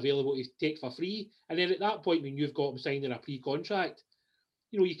guy's available to take for free. And then at that point, when you've got him signing a pre-contract,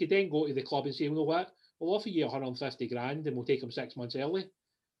 you know, you could then go to the club and say, well, what? We'll offer you 150 grand and we'll take him 6 months early.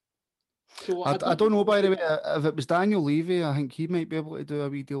 So I don't know, by the way, if it was Daniel Levy, I think he might be able to do a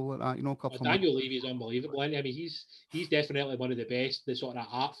wee deal like that, you know, Daniel Levy is unbelievable. I mean, he's definitely one of the best, the sort of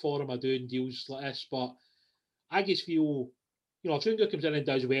art form of doing deals like this. But I just feel, you know, if Zungu comes in and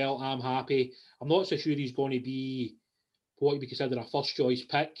does well, I'm happy. I'm not so sure he's going to be what would be considered a first choice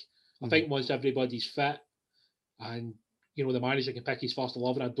pick. I think once everybody's fit and, you know, the manager can pick his first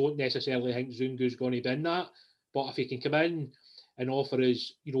 11, I don't necessarily think Zungu's going to be in that. But if he can come in and offer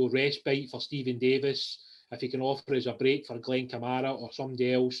us, you know, respite for Stephen Davis if he can offer us a break for Glenn Kamara or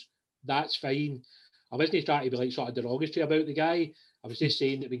somebody else, that's fine. I wasn't trying to be like sort of derogatory about the guy. I was just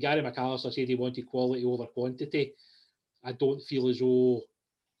saying that when Gary McAllister said he wanted quality over quantity, I don't feel as though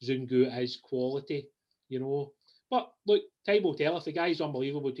Zungu is quality, you know. But look, time will tell. If the guy's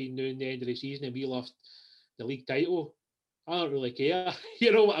unbelievable between now and the end of the season and we lift the league title, I don't really care.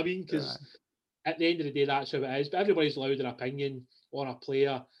 You know what I mean? Because at the end of the day, that's how it is. But everybody's allowed an opinion on a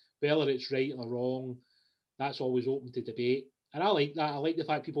player, whether it's right or wrong. That's always open to debate. And I like that. I like the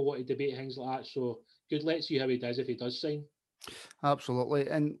fact people want to debate things like that. So good, let's see how he does if he does sign. Absolutely.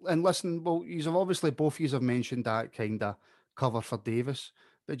 And listen, well, you've obviously, both of you have mentioned that kind of cover for Davis.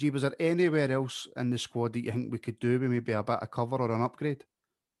 But gee, was there anywhere else in the squad that you think we could do with maybe a bit of cover or an upgrade?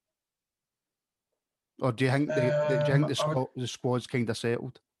 Or do you think the squad's kind of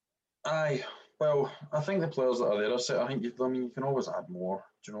settled? Aye. Well, I think the players that are there are set. I think you can always add more.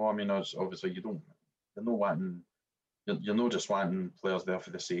 Do you know what I mean? Obviously, you're not just wanting players there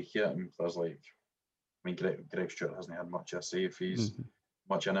for the sake of it, and players like, I mean, Greg Stewart hasn't had much of a say fees,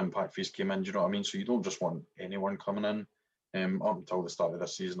 much an impact fees came in. Do you know what I mean? So you don't just want anyone coming in. Up until the start of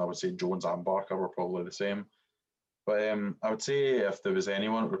this season, I would say Jones and Barker were probably the same. But I would say if there was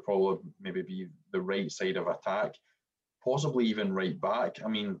anyone, it would probably maybe be the right side of attack, possibly even right back. I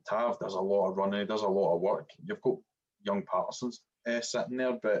mean, Tav does a lot of running, does a lot of work. You've got young Patterson's sitting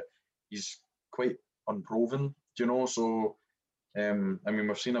there, but he's quite unproven, do you know? So, I mean,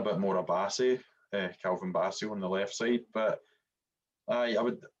 we've seen a bit more of Bassey, Calvin Bassey on the left side, but I'd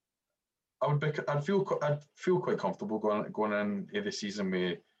feel quite comfortable going in the season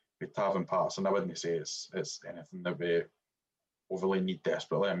with Tav and Patterson. I wouldn't say it's anything that we overly need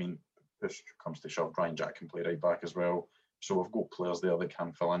desperately. I mean, push comes to shove, Ryan Jack can play right back as well. So we've got players there that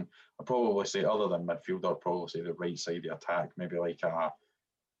can fill in. I'd probably say, other than midfield, I'd probably say the right side of the attack, maybe like a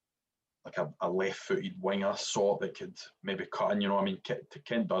left-footed winger sort that could maybe cut in. You know, I mean,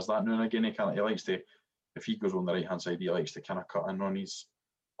 Kent does that now and again. He likes to, if he goes on the right-hand side, he likes to kind of cut in on his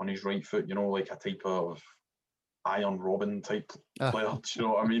right foot. You know, like a type of Iron Robin type player. Do you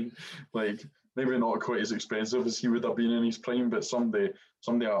know what I mean? Like, maybe not quite as expensive as he would have been in his prime, but somebody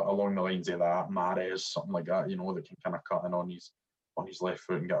along the lines of that, Mahrez, something like that, you know, that can kind of cut in on his left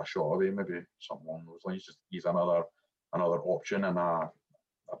foot and get a shot away, maybe something along those lines. Just he's another option and a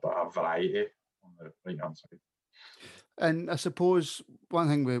bit of variety on the right hand side. And I suppose one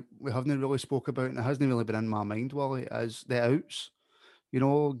thing we haven't really spoke about, and it hasn't really been in my mind, Wally, is the outs. You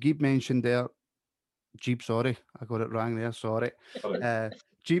know, Geeb mentioned there, sorry, I got it wrong there, sorry.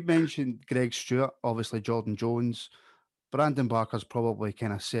 Geeb mentioned Greg Stewart, obviously Jordan Jones. Brandon Barker's probably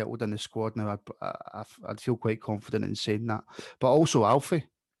kind of settled in the squad now. I'd feel quite confident in saying that. But also Alfie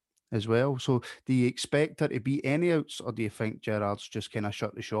as well. So do you expect there to be any outs, or do you think Gerrard's just kind of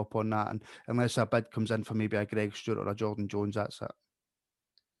shut the shop on that? And unless a bid comes in for maybe a Greg Stewart or a Jordan Jones, that's it?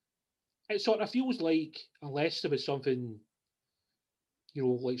 It sort of feels like, unless there was something, you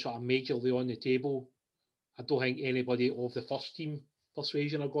know, like sort of majorly on the table, I don't think anybody of the first team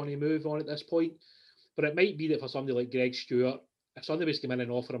persuasion are going to move on at this point. But it might be that for somebody like Greg Stewart, if somebody was to come in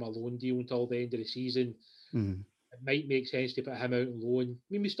and offer him a loan deal until the end of the season, it might make sense to put him out on loan. I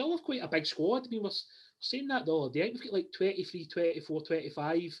mean, we still have quite a big squad. I mean, we're saying that the other day. I think we've got like 23, 24,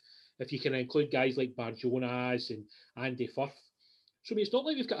 25, if you can include guys like Barjonas and Andy Firth. So, I mean, it's not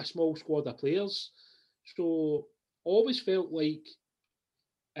like we've got a small squad of players. So, I always felt like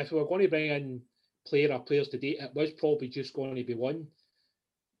if we were going to bring in players today, it was probably just going to be one.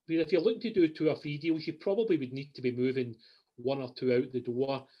 But if you're looking to do 2 or 3 deals, you probably would need to be moving 1 or 2 out the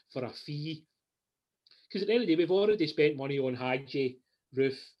door for a fee. Because at the end of the day, we've already spent money on Hadji,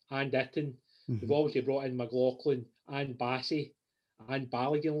 Roof and Itten. We've obviously brought in McLaughlin and Bassey and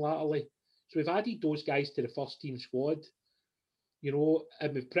Balogun latterly. So we've added those guys to the first team squad. You know,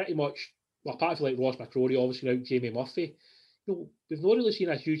 and we've pretty much, well, apart from like Ross McCrory, obviously now Jamie Murphy, you know, we've not really seen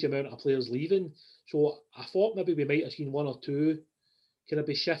a huge amount of players leaving. So I thought maybe we might have seen 1 or 2 kind of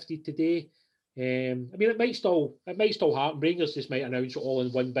be shifted today. I mean, it might still happen. Rangers just might announce it all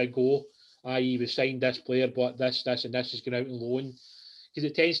in one big go. I.e., we signed this player, but this, and this is going out on loan. Because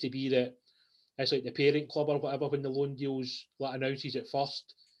it tends to be that it's like the parent club or whatever when the loan deals announces it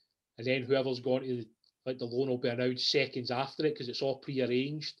first, and then whoever's gone to the loan will be announced seconds after it because it's all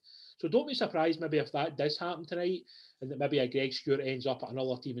pre-arranged. So don't be surprised maybe if that does happen tonight, and that maybe a Greg Stewart ends up at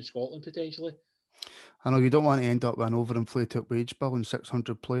another team in Scotland potentially. I know you don't want to end up with an overinflated wage bill and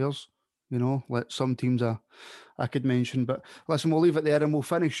 600 players. You know, like some teams I could mention. But listen, we'll leave it there and we'll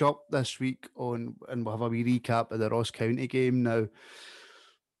finish up this week and we'll have a wee recap of the Ross County game. Now,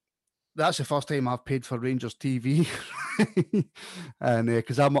 that's the first time I've paid for Rangers TV. And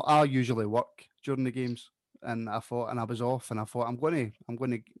because I usually work during the games. and I was off, and I thought I'm going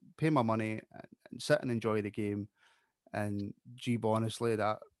to pay my money and sit and enjoy the game. And honestly,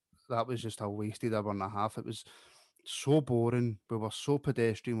 that was just a wasted hour and a half. It was so boring. We were so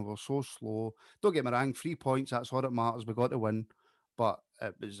pedestrian. We were so slow. Don't get me wrong, 3 points, that's all that matters. We got to win, but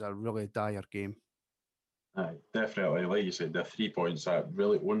it was a really dire game. Definitely, like you said, the 3 points that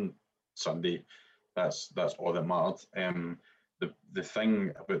really on Sunday, that's all that mattered. The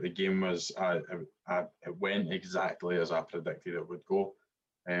thing about the game was it went exactly as I predicted it would go.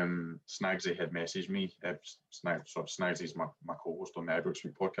 Snagsy had messaged me. Snagsy's my co-host on the Ibrox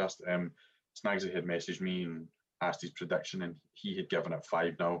Week podcast. Snagsy had messaged me and asked his prediction, and he had given it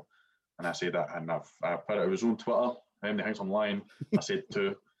 5-0. And I said that, and I put it on his own Twitter. The thing's online. I said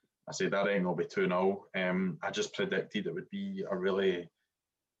 2. I said that ain't gonna be 2-0. I just predicted it would be a really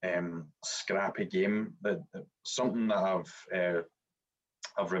scrappy game. That something that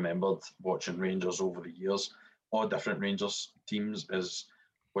I've remembered watching Rangers over the years, all different Rangers teams, is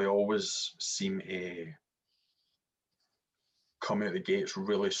we always seem to come out the gates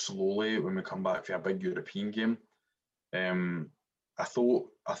really slowly when we come back for a big European game. I thought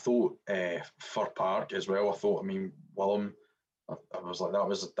Fir Park as well. Willem, I was like,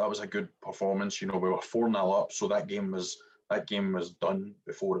 that was a good performance. We were 4-0 up, so that game was done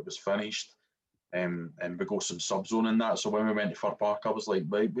before it was finished. And we got some subs on in that. So when we went to Fir Park, I was like,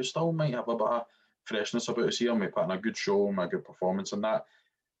 right, we still might have a bit of freshness about us here. And we put in a good show, a good performance in that.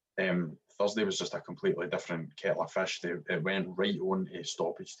 Thursday was just a completely different kettle of fish. It went right on to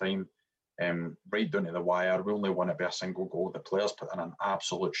stoppage time, right down to the wire. We only won it by a single goal. The players put in an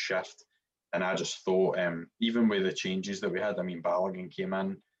absolute shift. And I just thought, even with the changes that we had, Balogun came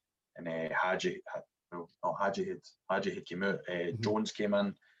in, and Hadji had came out. Jones came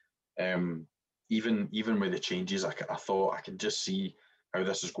in. Even with the changes, I thought I could just see how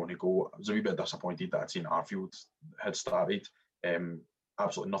this is going to go. I was a wee bit disappointed that I'd seen Arfield had started.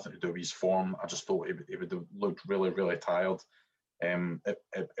 Absolutely nothing to do with his form. I just thought he would have looked really, really tired. It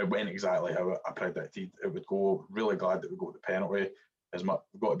went exactly how I predicted it would go. Really glad that we got the penalty. I've got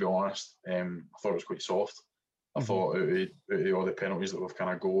to be honest, I thought it was quite soft. I thought out of all the penalties that we've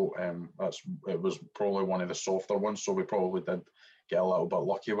kind of got, it was probably one of the softer ones, so we probably did get a little bit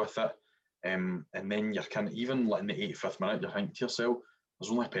lucky with it. And then you're kind of, even in the 85th minute, you're thinking to yourself,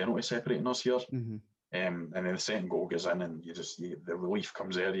 there's only a penalty separating us here. And then the second goal goes in, and the relief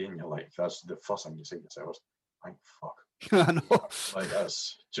comes early, and you're like, that's the first thing you say to yourself, thank fuck. I know. Like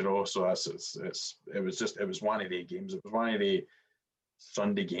that's, so it was one of the games. It was one of the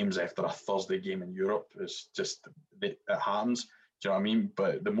Sunday games after a Thursday game in Europe. It's just, it happens. Do you know what I mean?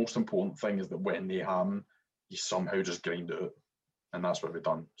 But the most important thing is that when they happen, you somehow just grind it out, and that's what we've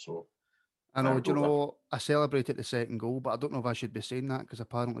done. So I know. I celebrated the second goal, but I don't know if I should be saying that because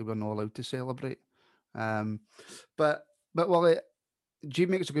apparently we're not allowed to celebrate. But G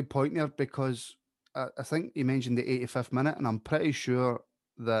makes a good point there, because I think he mentioned the 85th minute, and I'm pretty sure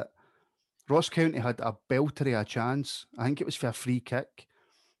that Ross County had a belter of a chance. I think it was for a free kick,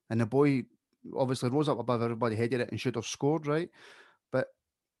 and the boy obviously rose up above everybody, headed it, and should have scored, right? But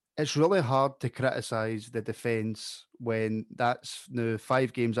it's really hard to criticise the defence when that's now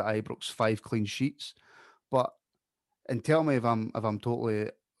 5 games at Ibrox, 5 clean sheets. And tell me if I'm totally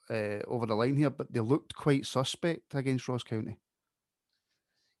over the line here, but they looked quite suspect against Ross County.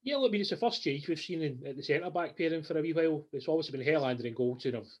 Yeah, look, it's the first change we've seen at the centre-back pairing for a wee while. It's obviously been Helander and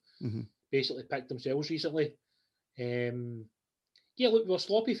Goldson have basically picked themselves recently. Look, we were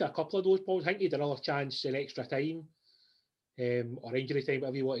sloppy for a couple of those balls. I think he had another chance in extra time, or injury time,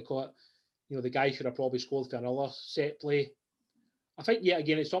 whatever you want to call it. The guy should have probably scored for another set play. I think,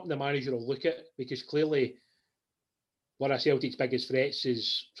 again, it's something the manager will look at, because clearly one of Celtic's biggest threats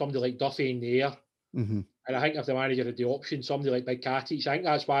is somebody like Duffy in the air. And I think if the manager had the option, somebody like Big Katic, I think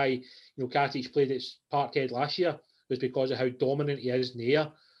that's why Katic played at Parkhead last year, was because of how dominant he is in the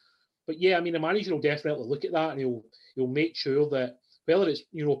air. But the manager will definitely look at that, and he'll make sure that whether it's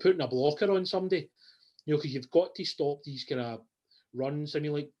putting a blocker on somebody, because you've got to stop these kind of runs. I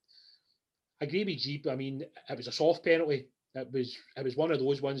agree with Jeep. It was a soft penalty. It was one of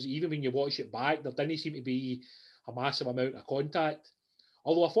those ones. Even when you watch it back, there didn't seem to be a massive amount of contact.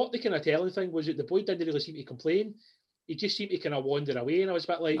 Although I thought the kind of telling thing was that the boy didn't really seem to complain. He just seemed to kind of wander away, and I was a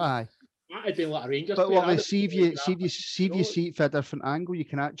bit like, aye. That had been like a Rangers player. But see if you see it for a different angle, you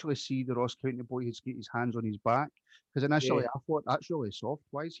can actually see the Ross County boy who's got his hands on his back. Because initially I thought that's really soft.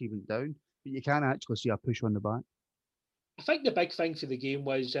 Why is he went down? But you can actually see a push on the back. I think the big thing for the game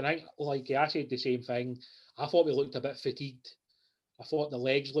was, and I said the same thing, I thought we looked a bit fatigued. I thought the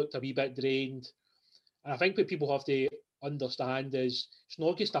legs looked a wee bit drained. And I think what people have to understand is it's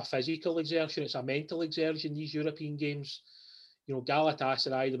not just a physical exertion, it's a mental exertion, these European games. You know,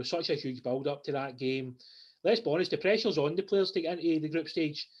 Galatasaray, there was such a huge build-up to that game. Let's be honest, the pressure's on the players to get into the group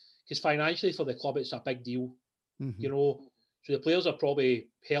stage because financially for the club, it's a big deal. You know, so the players have probably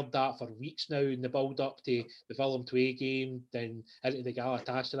heard that for weeks now in the build-up to the Willem II game, then into the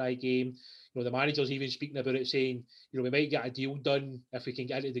Galatasaray game. You know, the manager's even speaking about it, saying, you know, we might get a deal done if we can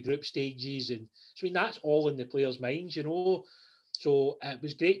get into the group stages. And so, I mean, that's all in the players' minds, you know. So it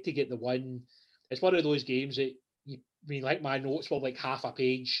was great to get the win. It's one of those games that, like my notes were like half a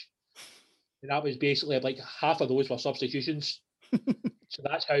page. And that was basically like half of those were substitutions. So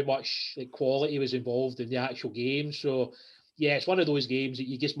that's how much like quality was involved in the actual game. So, yeah, it's one of those games that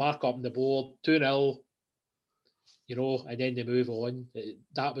you just mark up on the board, 2-0, you know, and then they move on.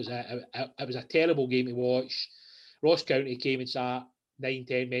 That was it was a terrible game to watch. Ross County came and sat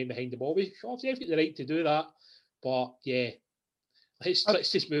 9-10 men behind the ball. They've got the right to do that. But, yeah,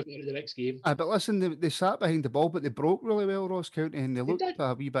 let's just move on to the next game. But listen, they sat behind the ball, but they broke really well, Ross County, and they looked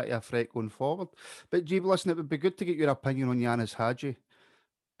a wee bit of a threat going forward. But, Jay, listen, it would be good to get your opinion on Yanis Hadji,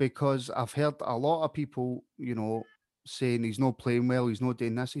 because I've heard a lot of people, you know, saying he's not playing well, he's not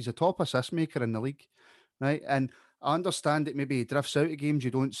doing this. He's a top assist maker in the league, right? And I understand that maybe he drifts out of games, you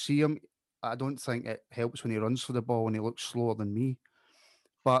don't see him. I don't think it helps when he runs for the ball and he looks slower than me.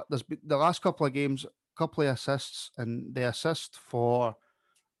 But there's been the last couple of games, couple of assists, and the assist for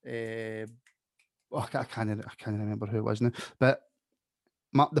I can't remember who it was now. But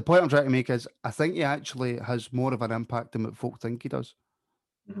the point I'm trying to make is I think he actually has more of an impact than what folk think he does.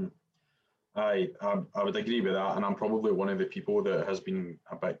 I would agree with that, and I'm probably one of the people that has been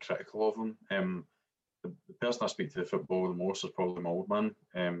a bit critical of him. The person I speak to the football the most is probably my old man,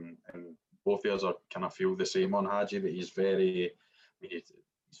 and both of us are kind of feel the same on Hadji, that he's very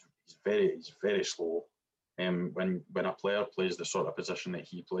slow. When a player plays the sort of position that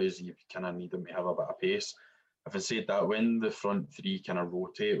he plays, you kind of need him to have a bit of pace. If I said that, when the front three kind of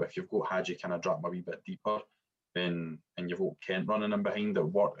rotate, if you've got Hadji kind of drop a wee bit deeper, and you've got Kent running in behind, it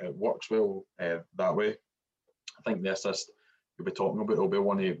works well that way. I think the assist you'll be talking about will be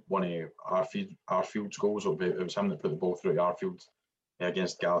one of Arfield's goals. It was him that put the ball through to Arfield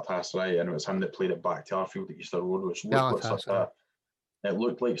against Galatasaray, and it was him that played it back to Arfield at Easter Road, which looked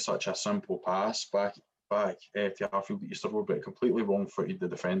like such a simple pass back to Arfield at Easter Road, but it completely wrong-footed the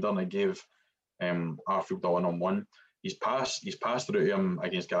defender, and it gave Arfield a one-on-one. His pass through to him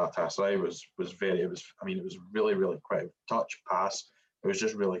against Galatasaray was really, really quick. Touch, pass, it was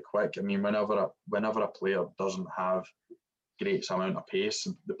just really quick. I mean, whenever a player doesn't have great amount of pace,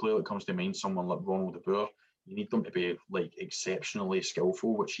 the player that comes to mind, someone like Ronald de Boer, you need them to be like exceptionally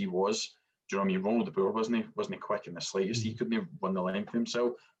skillful, which he was. Do you know what I mean? Ronald de Boer wasn't quick in the slightest. He couldn't run the length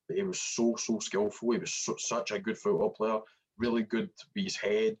himself, but he was so skillful. He was such a good football player, really good with his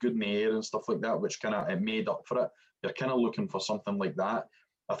head, good in the air and stuff like that, which kind of it made up for it. You're kind of looking for something like that.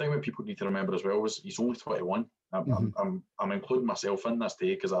 I think what people need to remember as well is he's only 21. I'm including myself in this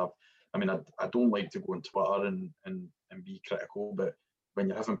today because I don't like to go on Twitter and be critical, but when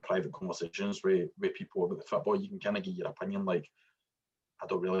you're having private conversations with people about the football, you can kind of get your opinion. Like, I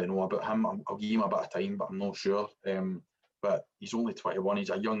don't really know about him. I'll give him a bit of time, but I'm not sure. But he's only 21.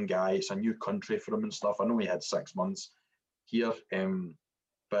 He's a young guy. It's a new country for him and stuff. I know he had 6 months here,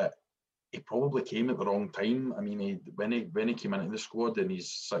 but he probably came at the wrong time. I mean, when he came into the squad in his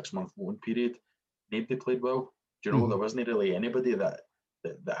 6-month loan period, nobody played well. Do you know, there wasn't really anybody that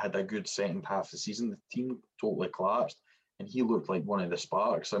had a good second half of the season. The team totally collapsed, and he looked like one of the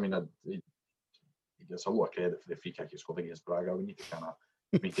sparks. I mean, he gets a lot of credit for the free kick he scored against Braga. We need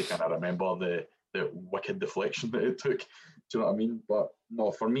to kind of remember the wicked deflection that it took. Do you know what I mean? But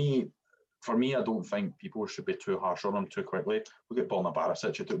no, for me, I don't think people should be too harsh on him too quickly. Look at Borna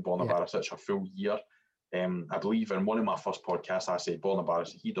Barisic. It took Borna Barisic a full year. I believe in one of my first podcasts, I said Borna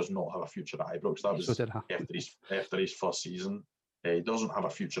Barisic, he does not have a future at Ibrox. That was after his first season. He doesn't have a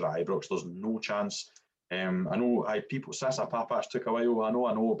future at Ibrox. There's no chance. I know people, Sasa Papac took a while. I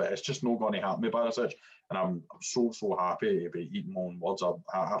know, but it's just not going to happen with Barisic. And I'm so happy to be eating my own words. I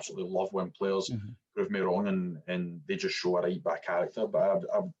absolutely love when players prove me wrong and they just show a right back character. But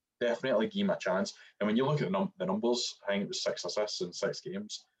I definitely give him a chance. And when you look at the numbers, I think it was 6 assists in 6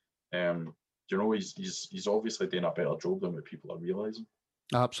 games. You know, he's obviously doing a better job than what people are realising.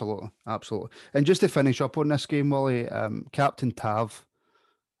 Absolutely. And just to finish up on this game, Wally, Captain Tav,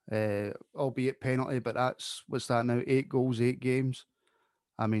 albeit penalty, but what's that now? 8 goals, 8 games.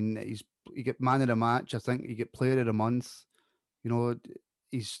 I mean, he get man of the match. I think he get player of the month. You know,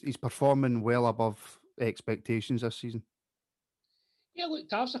 he's performing well above expectations this season. Yeah, look,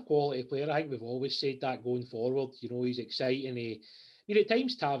 Tav's a quality player. I think we've always said that going forward. He's exciting. At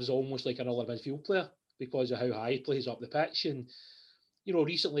times Tav's almost like another midfield player because of how high he plays up the pitch. And,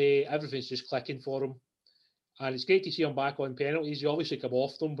 recently everything's just clicking for him. And it's great to see him back on penalties. He obviously come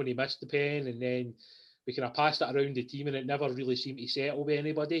off them when he missed the pen, and then we kind of passed it around the team, and it never really seemed to settle with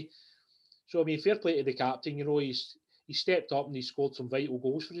anybody. So, fair play to the captain. He's stepped up and he's scored some vital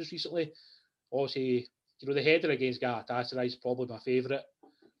goals for us recently. Obviously, the header against Galatasaray is probably my favourite.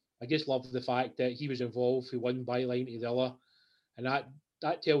 I just love the fact that he was involved. He won byline to the other. And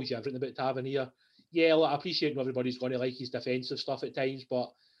that tells you everything about Tavernier. Yeah, I appreciate everybody's going to like his defensive stuff at times,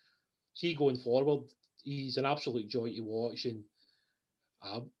 but see, going forward, he's an absolute joy to watch. And,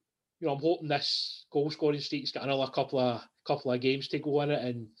 I'm hoping this goal scoring streak's got another couple of games to go in it.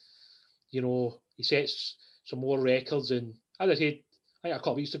 And, he sets some more records. And as I said, I think a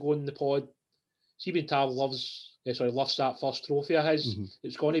couple of weeks ago in the pod, Steven Tav loves that first trophy of his. Mm-hmm.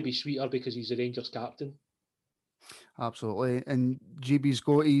 It's going to be sweeter because he's the Rangers captain. Absolutely. And GB's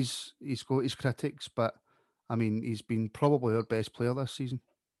got his critics, but he's been probably our best player this season.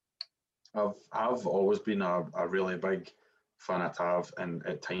 I've always been a really big fan of Tav, and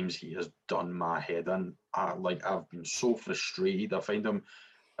at times he has done my head in. I've been so frustrated. I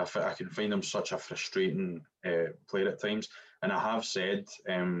can find him such a frustrating player at times. And I have said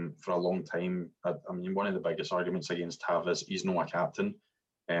for a long time, one of the biggest arguments against Tav is he's not a captain.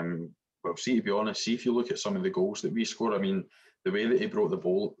 Well, to be honest, if you look at some of the goals that we score, the way that he brought the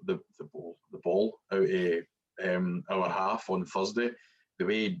ball out of our half on Thursday, the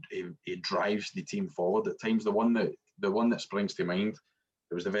way he drives the team forward at times, the one that springs to mind,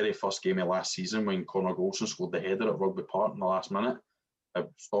 it was the very first game of last season when Connor Golson scored the header at Rugby Park in the last minute, at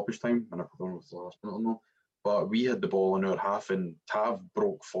stoppage time, and I don't know if it was the last minute or no. But we had the ball in our half and Tav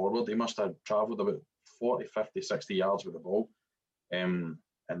broke forward. He must have travelled about 40, 50, 60 yards with the ball. And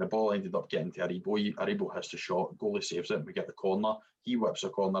the ball ended up getting to Aribo. Aribo hits the shot, goalie saves it, and we get the corner. He whips the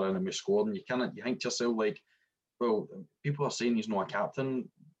corner in and we score. And you think to yourself, well, people are saying he's not a captain.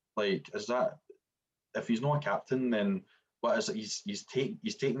 Is that, if he's not a captain, then what is it? He's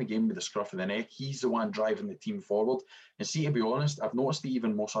taking the game with the scruff of the neck. He's the one driving the team forward. And see, to be honest, I've noticed it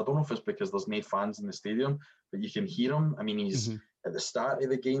even more. So I don't know if it's because there's no fans in the stadium, but you can hear him. He's at the start of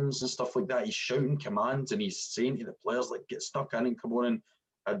the games and stuff like that. He's shouting commands and he's saying to the players, get stuck in and come on.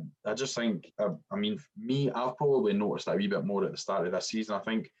 And I just think, I've probably noticed that a wee bit more at the start of this season. I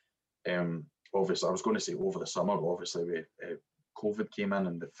think, obviously, I was going to say over the summer, but obviously we COVID came in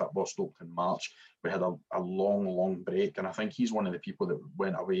and the football stopped in March. We had a long break, and I think he's one of the people that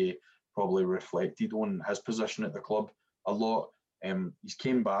went away, probably reflected on his position at the club a lot. He's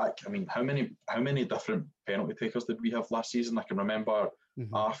came back. How many different penalty takers did we have last season? I can remember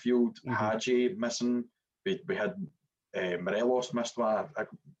Arfield, Hadji missing. We had Morelos missed one.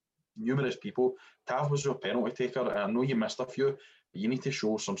 Numerous people. Tav was your penalty taker, and I know you missed a few, but you need to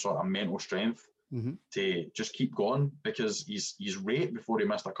show some sort of mental strength to just keep going, because his rate before he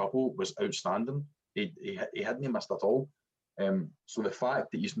missed a couple was outstanding. He hadn't missed at all. So the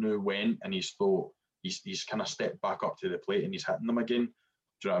fact that he's now went and he's kind of stepped back up to the plate and he's hitting them again.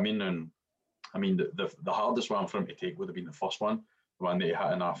 Do you know what I mean? And the hardest one for him to take would have been the first one, the one that he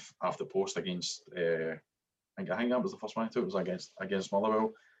hit off the post against. I think that was the first one he took. It was against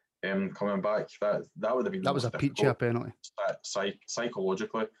Motherwell. Coming back, that would have been that was a peachy penalty.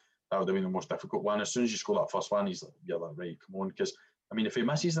 Psychologically, that would have been the most difficult one. As soon as you score that first one, he's like, yeah, right, come on. Because if he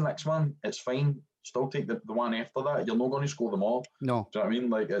misses the next one, it's fine. Still take the one after that. You're not going to score them all. No. Do you know what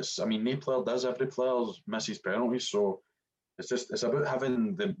I mean? No player does. Every player misses penalties. So it's about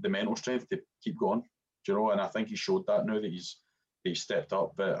having the mental strength to keep going. Do you know? And I think he showed that now that he's stepped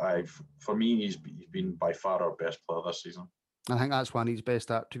up. But for me, he's been by far our best player this season. I think that's one of his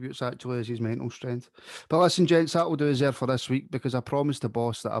best attributes, actually, is his mental strength. But listen, gents, that will do us there for this week, because I promised the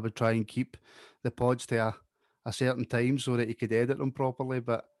boss that I would try and keep the pods to a certain time so that he could edit them properly,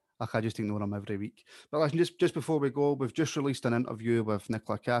 but I just ignore him every week. But listen, just before we go, we've just released an interview with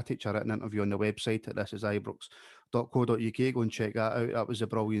Nicola Katic, a written interview on the website at thisisaibrox.co.uk. Go and check that out. That was a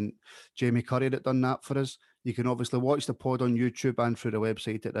brilliant Jamie Curry that done that for us. You can obviously watch the pod on YouTube and through the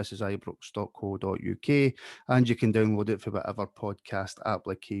website at thisisaibrox.co.uk, and you can download it for whatever podcast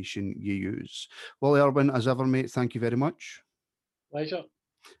application you use. Wally Urban, as ever, mate, thank you very much. Pleasure.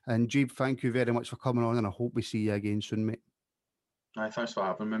 And Jeeb, thank you very much for coming on, and I hope we see you again soon, mate. Thanks for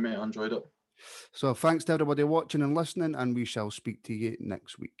having me, mate. I enjoyed it. So thanks to everybody watching and listening, and we shall speak to you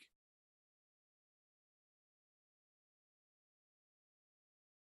next week.